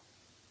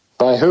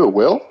 By who?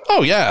 Will?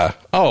 Oh, yeah.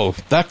 Oh,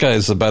 that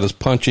guy's about as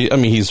punchy. I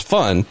mean, he's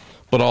fun,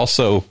 but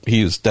also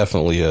he's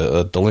definitely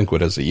a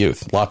delinquent as a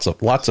youth. Lots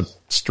of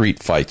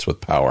street fights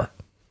with power.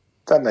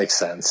 That makes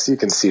sense. You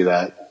can see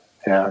that.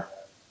 Yeah.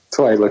 That's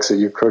why he looks at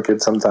you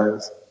crooked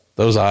sometimes.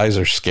 Those eyes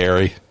are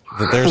scary.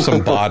 There's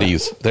some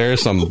bodies.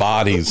 There's some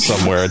bodies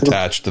somewhere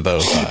attached to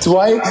those eyes.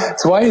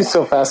 It's why he's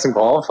so fast in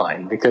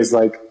qualifying, because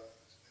like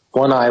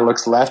one eye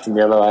looks left and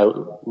the other eye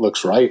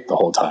looks right the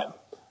whole time.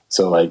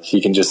 So like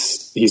he can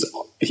just he's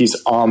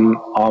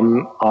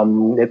omniscient.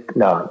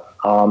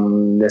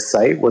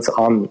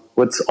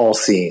 What's all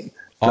seeing?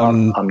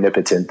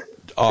 Omnipotent.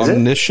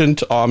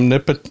 Omniscient.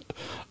 Omnipotent.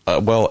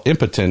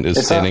 Impotent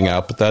is standing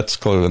out, but that's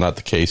clearly not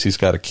the case. He's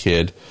got a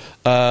kid.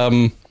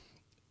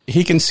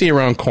 He can see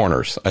around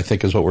corners, I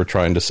think is what we're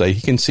trying to say.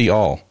 He can see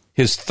all.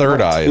 His third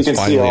eye is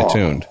finally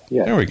attuned.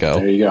 Yeah, there we go.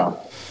 There you go.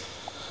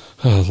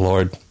 Oh,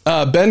 Lord.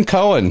 Ben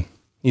Cohen,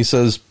 he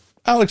says,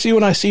 Alex, you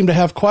and I seem to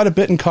have quite a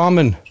bit in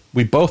common.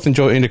 We both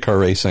enjoy IndyCar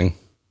racing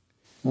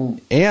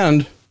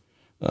and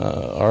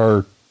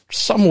are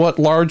somewhat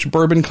large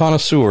bourbon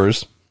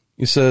connoisseurs.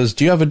 He says,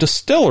 do you have a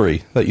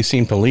distillery that you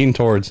seem to lean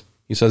towards?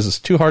 He says it's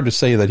too hard to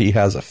say that he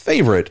has a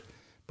favorite,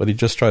 but he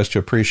just tries to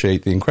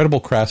appreciate the incredible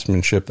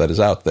craftsmanship that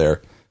is out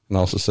there, and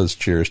also says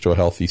cheers to a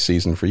healthy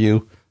season for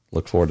you.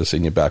 Look forward to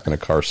seeing you back in a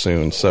car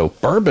soon. So,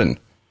 bourbon.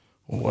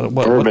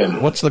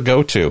 What's the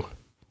go-to?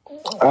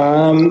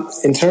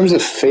 In terms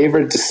of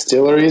favorite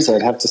distilleries,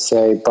 I'd have to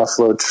say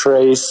Buffalo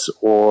Trace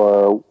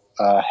or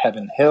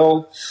Heaven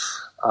Hill.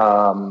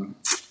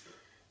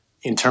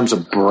 In terms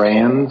of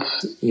brands,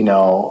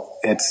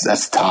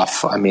 that's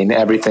tough. I mean,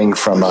 everything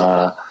from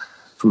a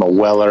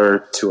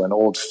Weller to an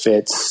Old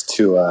Fitz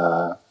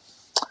to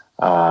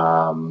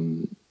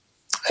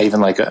even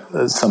like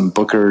some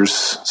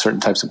Bookers, certain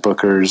types of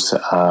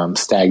Bookers,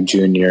 Stag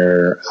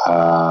Junior.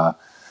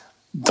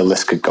 The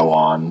list could go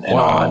on and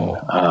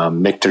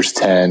on. Michter's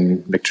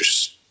 10,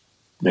 Michter's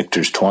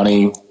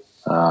 20.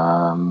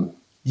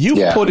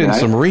 You've put in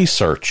some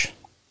research.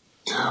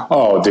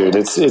 Oh, dude,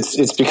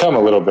 it's become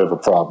a little bit of a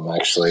problem,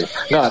 actually.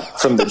 Not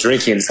from the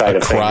drinking side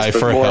of things. Cry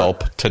for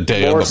help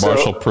today on the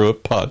Marshall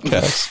Pruitt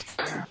podcast.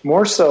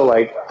 More so,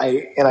 like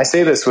I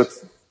say this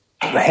with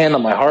the hand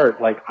on my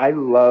heart. Like, I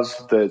love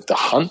the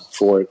hunt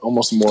for it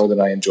almost more than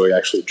I enjoy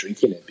actually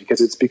drinking it,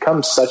 because it's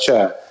become such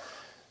a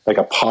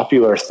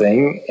popular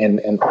thing,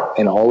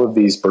 and all of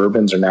these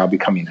bourbons are now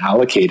becoming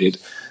allocated.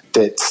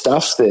 That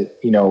stuff that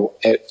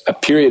at a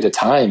period of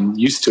time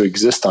used to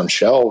exist on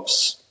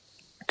shelves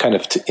kind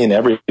of in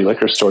every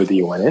liquor store that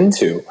you went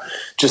into,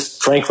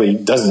 just frankly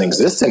doesn't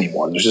exist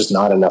anymore. There's just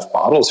not enough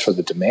bottles for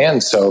the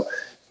demand. So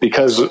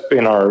because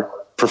in our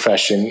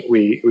profession,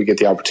 we get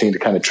the opportunity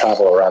to kind of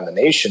travel around the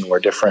nation, where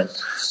different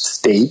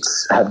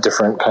states have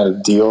different kind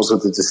of deals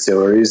with the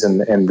distilleries and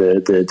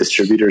the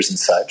distributors and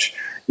such.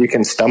 You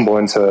can stumble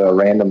into a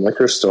random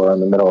liquor store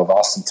in the middle of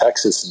Austin,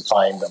 Texas, and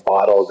find a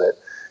bottle that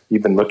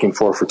you've been looking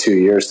for 2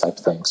 years type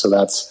of thing. So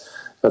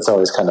that's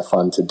always kind of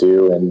fun to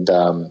do. And,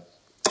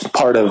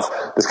 part of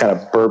this kind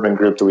of bourbon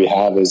group that we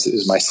have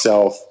is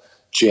myself,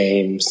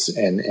 James,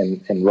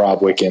 and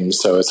Rob Wickens.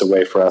 So it's a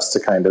way for us to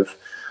kind of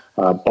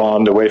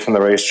bond away from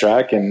the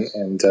racetrack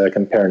and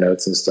compare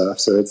notes and stuff.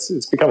 So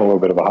it's become a little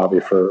bit of a hobby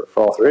for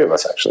all three of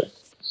us, actually.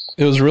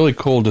 It was really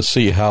cool to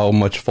see how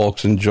much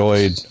folks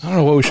enjoyed, I don't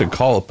know what we should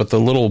call it, but the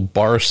little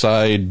bar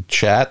side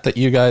chat that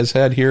you guys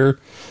had here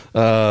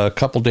a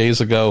couple days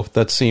ago,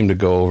 that seemed to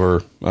go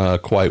over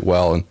quite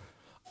well. And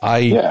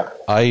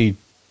I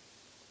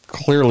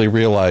clearly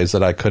realized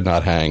that I could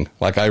not hang.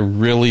 Like, I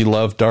really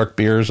love dark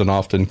beers and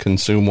often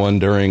consume one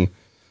during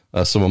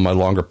some of my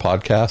longer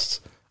podcasts.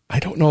 I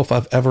don't know if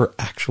I've ever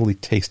actually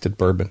tasted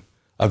bourbon.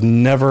 I've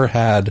never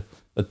had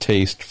a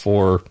taste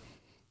for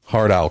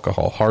hard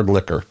alcohol, hard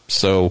liquor.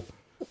 So,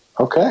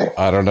 okay,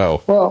 I don't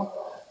know. Well,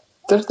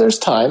 there's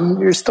time.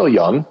 You're still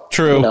young.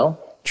 True.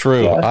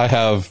 True. Yeah. I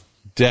have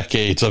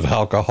decades of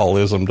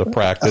alcoholism to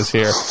practice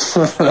here.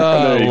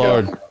 Oh,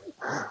 Lord. Go.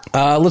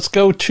 Let's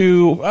go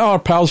to our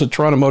pals at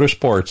Toronto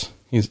Motorsports.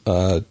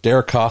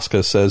 Derek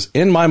Koska says,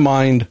 in my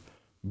mind,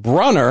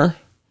 Brunner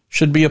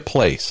should be a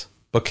place,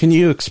 but can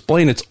you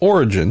explain its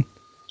origin,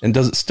 and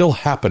does it still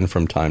happen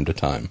from time to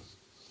time?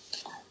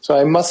 So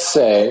I must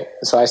say,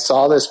 I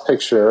saw this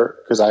picture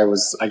because I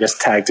was, I guess,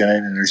 tagged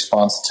in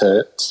response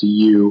to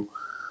you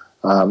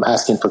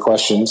asking for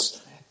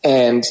questions,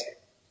 and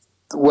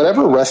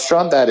whatever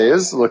restaurant that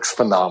is looks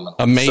phenomenal.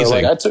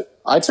 Amazing. So,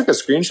 I took a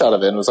screenshot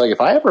of it and was like,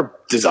 if I ever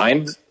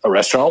designed a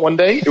restaurant one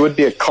day, it would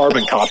be a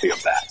carbon copy of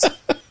that.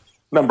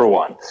 Number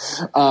one.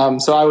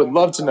 So I would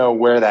love to know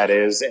where that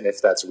is and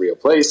if that's a real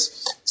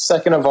place.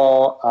 Second of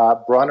all,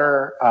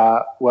 Brunner,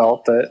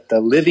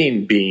 the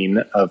living being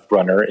of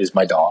Brunner is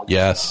my dog.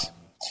 Yes.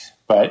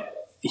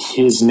 But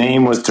his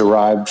name was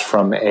derived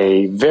from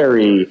a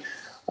very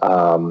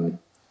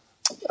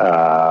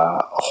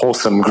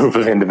wholesome group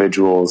of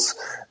individuals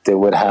that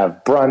would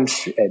have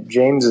brunch at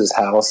James's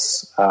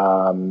house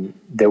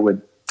that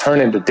would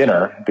turn into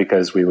dinner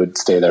because we would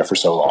stay there for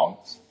so long.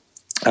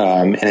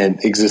 And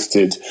it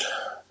existed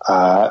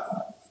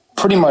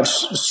pretty much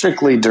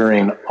strictly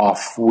during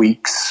off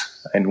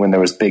weeks and when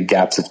there was big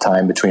gaps of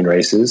time between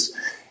races.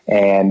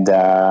 And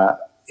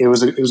it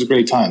was a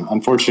great time.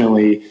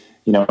 Unfortunately,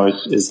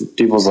 as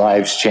people's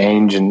lives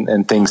change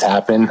and things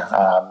happen,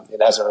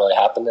 it hasn't really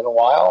happened in a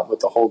while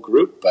with the whole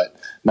group, but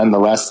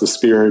nonetheless, the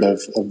spirit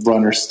of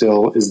Brunner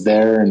still is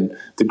there, and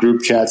the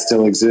group chat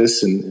still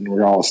exists, and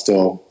we're all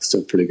still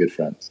pretty good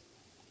friends.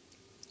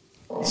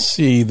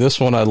 See, this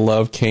one I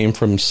love came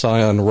from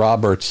Sion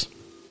Roberts.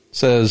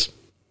 Says,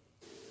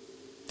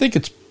 I think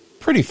it's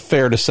pretty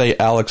fair to say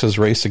Alex has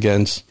raced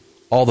against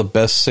all the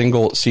best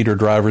single-seater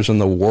drivers in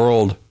the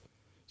world.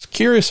 It's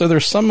curious, are there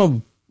some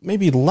of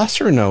maybe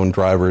lesser-known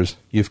drivers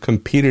you've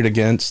competed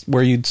against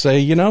where you'd say,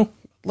 I'd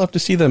love to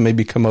see them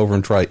maybe come over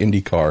and try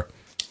IndyCar,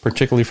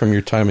 particularly from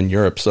your time in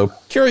Europe. So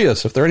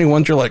curious if there are any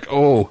ones you're like,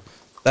 oh,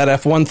 that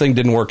F1 thing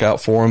didn't work out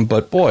for them,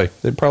 but boy,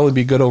 they'd probably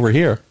be good over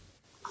here.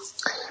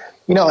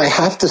 I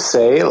have to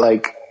say,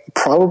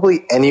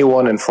 probably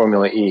anyone in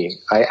Formula E.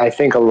 I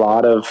think a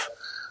lot of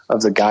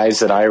the guys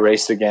that I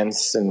raced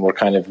against and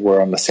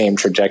were on the same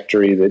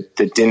trajectory that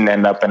didn't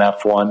end up in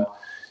F1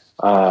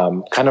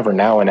 kind of are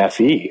now in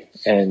FE.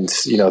 And,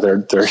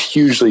 they're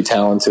hugely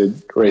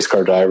talented race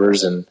car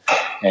drivers. And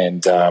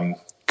and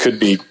could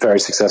be very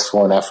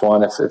successful in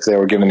F1 if they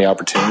were given the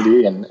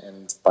opportunity, and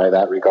by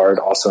that regard,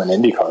 also in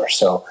IndyCar.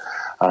 So,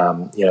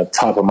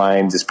 top of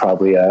mind is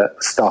probably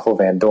Stoffel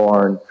Van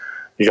Dorn,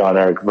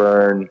 Jean-Eric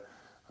Verne,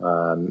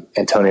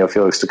 Antonio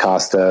Felix da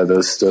Costa.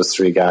 Those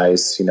three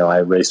guys, I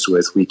raced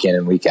with week in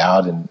and week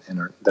out, and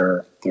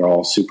they're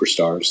all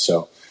superstars.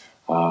 So,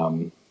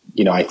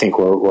 I think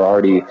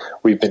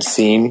we've been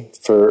seeing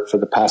for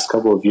the past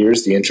couple of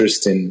years the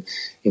interest in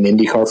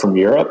IndyCar from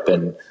Europe,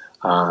 and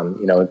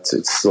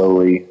it's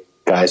slowly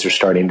guys are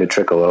starting to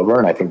trickle over,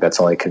 and I think that's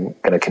only going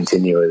to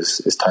continue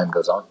as time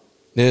goes on.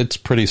 It's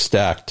pretty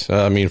stacked.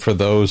 For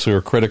those who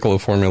are critical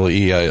of Formula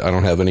E, I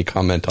don't have any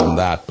comment on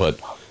that, but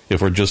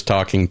if we're just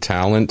talking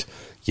talent,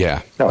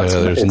 yeah. No,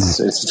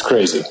 it's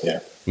crazy, yeah.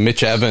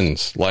 Mitch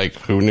Evans,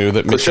 who knew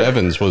that Mitch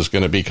Evans was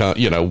going to become,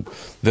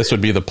 this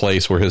would be the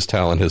place where his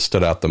talent has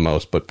stood out the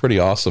most, but pretty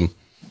awesome.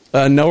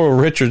 Noah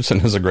Richardson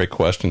has a great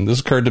question. This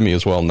occurred to me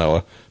as well,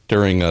 Noah,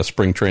 during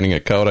spring training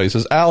at COTA. He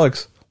says,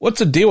 Alex, what's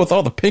the deal with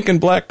all the pink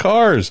and black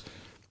cars?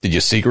 Did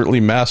you secretly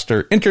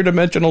master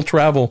interdimensional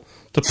travel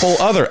to pull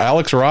other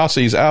Alex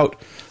Rossi's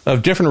out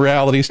of different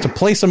realities to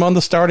place them on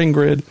the starting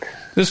grid?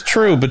 This is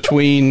true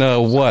between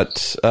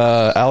Alex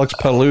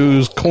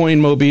Palou's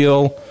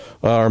Coinmobile,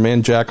 our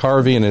man Jack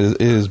Harvey, and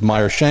his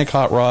Meyer Shank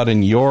hot rod,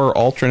 and your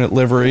alternate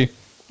livery.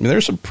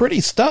 There's some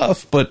pretty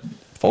stuff, but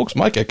folks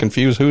might get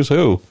confused who's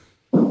who.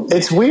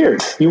 It's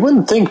weird. You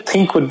wouldn't think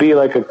pink would be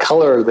a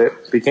color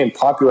that became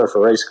popular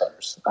for race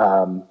cars.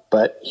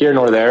 But here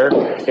nor there,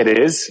 it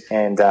is.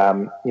 And,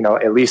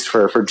 at least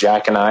for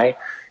Jack and I,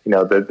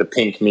 the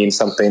pink means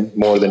something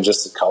more than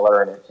just the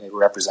color, and it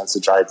represents the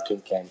Drive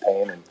Pink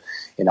campaign and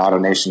in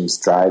AutoNation's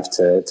drive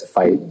to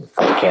fight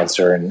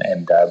cancer and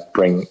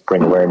bring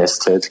awareness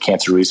to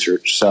cancer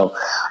research. So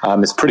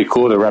it's pretty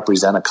cool to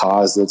represent a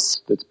cause that's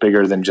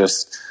bigger than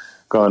just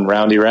going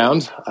roundy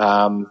round.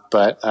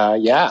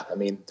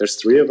 There's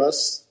three of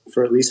us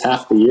for at least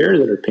half the year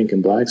that are pink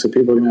and black, so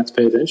people are going to have to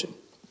pay attention.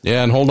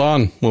 Yeah, and hold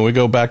on. When we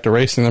go back to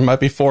racing, there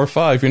might be 4 or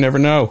 5. You never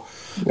know.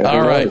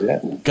 All right. Yeah.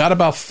 Got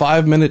about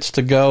 5 minutes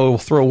to go. We'll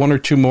throw one or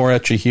two more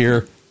at you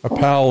here. Our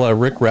pal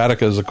Rick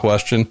Radica has a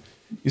question.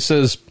 He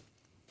says,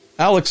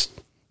 Alex,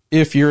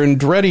 if your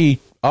Andretti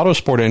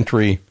Autosport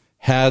entry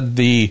had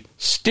the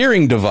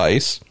steering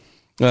device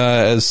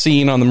as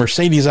seen on the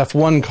Mercedes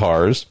F1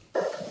 cars,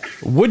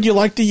 would you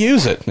like to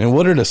use it? And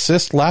would it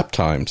assist lap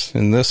times?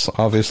 And this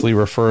obviously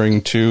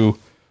referring to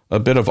a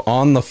bit of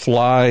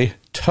on-the-fly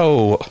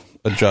toe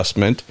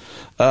adjustment.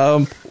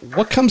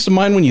 What comes to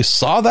mind when you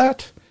saw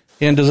that?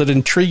 And does it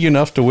intrigue you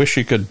enough to wish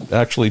you could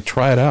actually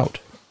try it out?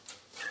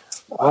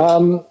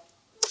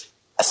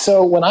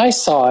 So when I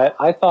saw it,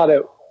 I thought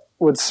it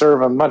would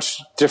serve a much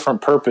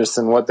different purpose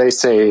than what they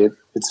say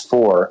it's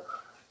for.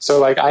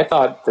 So I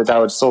thought that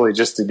would solely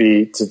just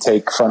to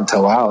take front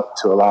toe out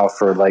to allow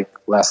for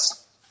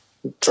less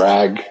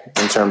drag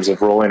in terms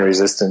of rolling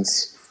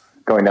resistance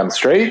going down the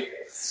straight.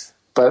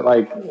 But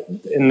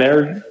in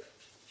their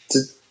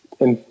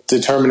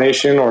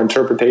determination or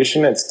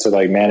interpretation, it's to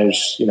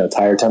manage,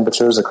 tire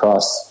temperatures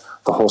across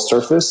the whole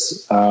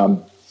surface,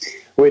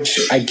 which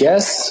I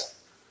guess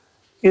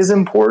is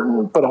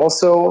important, but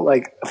also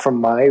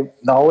from my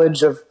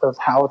knowledge of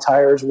how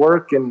tires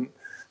work and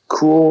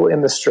cool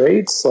in the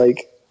straights,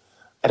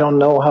 I don't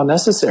know how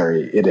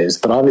necessary it is,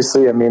 but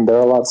obviously, they're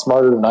a lot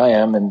smarter than I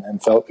am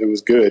and felt it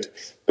was good.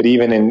 But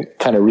even in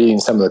kind of reading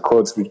some of the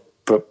quotes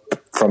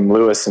from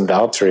Lewis and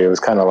Valtteri, it was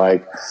kind of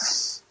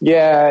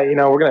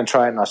we're going to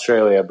try it in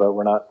Australia, but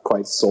we're not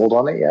quite sold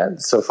on it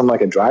yet. So from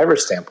a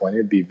driver's standpoint,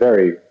 it'd be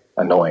very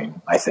annoying,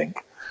 I think,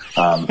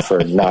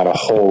 for not a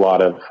whole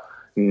lot of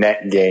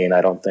net gain,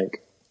 I don't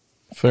think.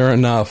 Fair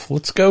enough.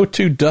 Let's go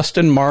to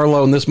Dustin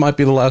Marlowe, and this might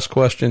be the last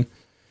question. It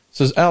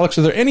says, Alex,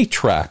 are there any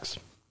tracks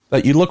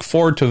that you look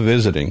forward to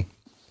visiting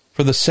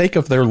for the sake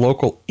of their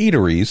local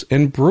eateries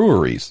and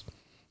breweries?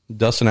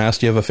 Dustin asked,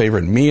 do you have a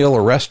favorite meal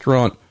or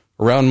restaurant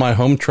around my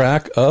home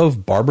track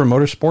of Barber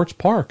Motorsports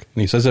Park?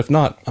 And he says, if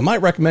not, I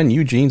might recommend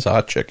Eugene's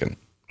Hot Chicken.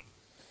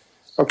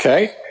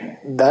 Okay,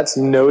 that's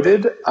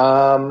noted.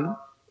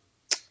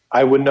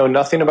 I would know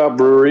nothing about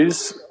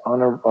breweries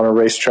on a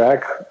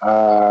racetrack.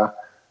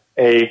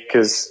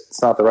 Because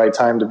it's not the right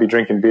time to be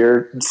drinking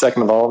beer.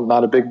 Second of all,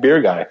 not a big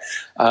beer guy.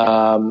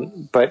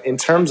 But in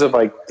terms of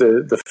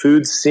the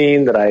food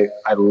scene that I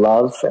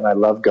love, and I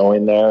love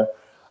going there,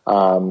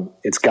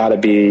 it's got to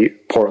be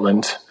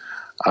Portland.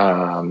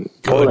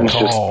 Portland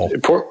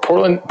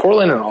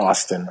and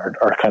Austin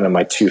are kind of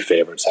my two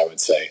favorites, I would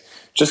say.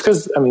 Just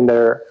because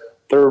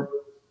they're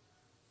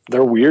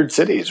weird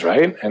cities,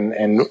 right?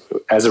 And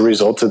as a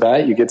result of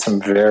that, you get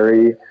some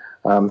very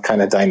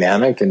kind of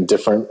dynamic and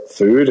different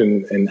food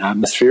and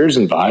atmospheres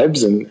and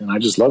vibes, and I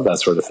just love that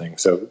sort of thing.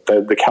 So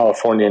the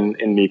Californian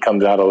in me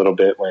comes out a little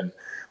bit when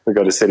we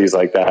go to cities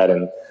like that,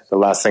 and the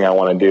last thing I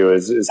want to do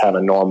is have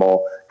a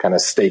normal kind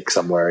of steak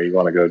somewhere. You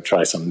want to go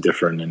try something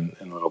different and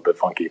a little bit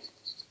funky.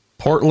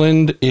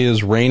 Portland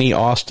is rainy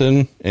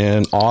Austin,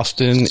 and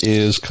Austin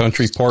is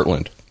country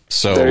Portland.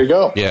 So there you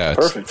go. Yeah,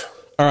 perfect.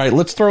 All right,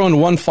 let's throw in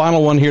one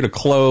final one here to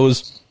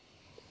close.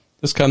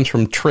 This comes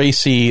from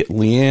Tracy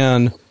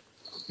Leanne,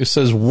 who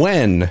says,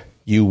 when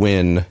you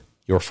win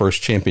your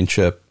first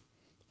championship,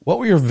 what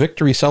will your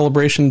victory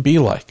celebration be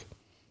like?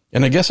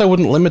 And I guess I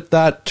wouldn't limit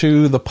that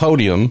to the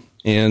podium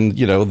and,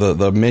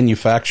 the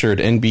manufactured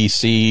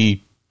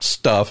NBC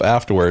stuff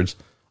afterwards.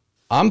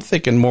 I'm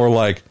thinking more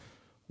like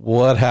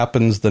what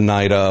happens the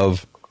night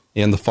of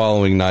and the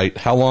following night.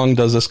 How long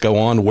does this go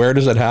on? Where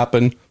does it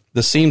happen?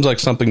 This seems like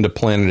something to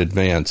plan in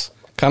advance.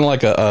 Kind of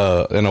like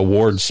an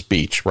award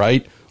speech,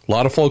 right? A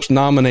lot of folks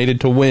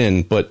nominated to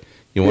win, but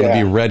you want to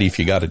be ready if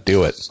you got to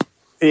do it.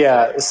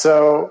 Yeah,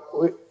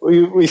 so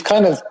we've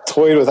kind of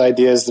toyed with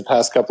ideas the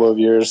past couple of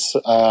years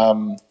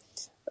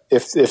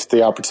if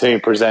the opportunity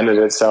presented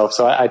itself.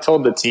 So I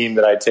told the team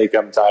that I'd take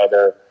them to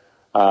either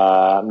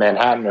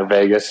Manhattan or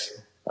Vegas,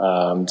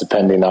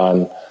 depending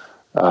on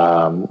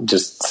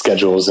just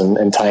schedules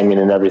and timing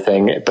and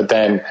everything. But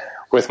then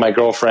with my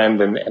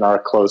girlfriend and our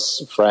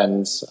close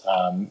friends,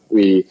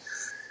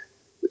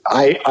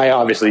 I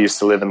obviously used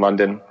to live in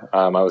London.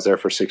 I was there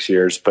for 6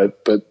 years,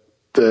 but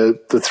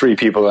the three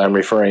people that I'm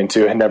referring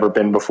to had never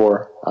been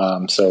before.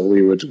 So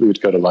we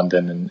would go to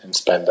London and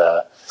spend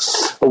a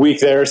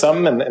week there or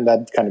something, and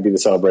that'd kind of be the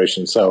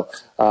celebration. So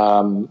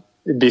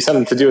it'd be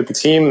something to do with the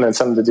team and then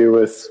something to do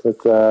with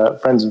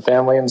friends and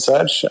family and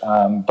such.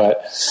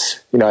 But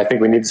I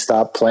think we need to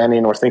stop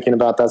planning or thinking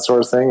about that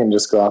sort of thing and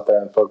just go out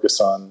there and focus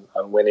on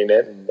winning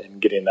it and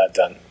getting that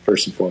done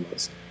first and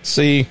foremost.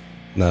 See,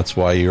 that's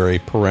why you're a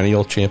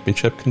perennial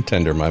championship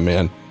contender, my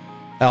man.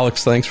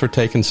 Alex, thanks for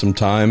taking some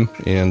time,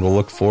 and we'll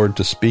look forward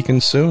to speaking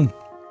soon.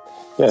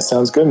 Yeah,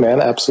 sounds good, man.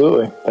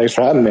 Absolutely. Thanks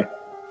for having me.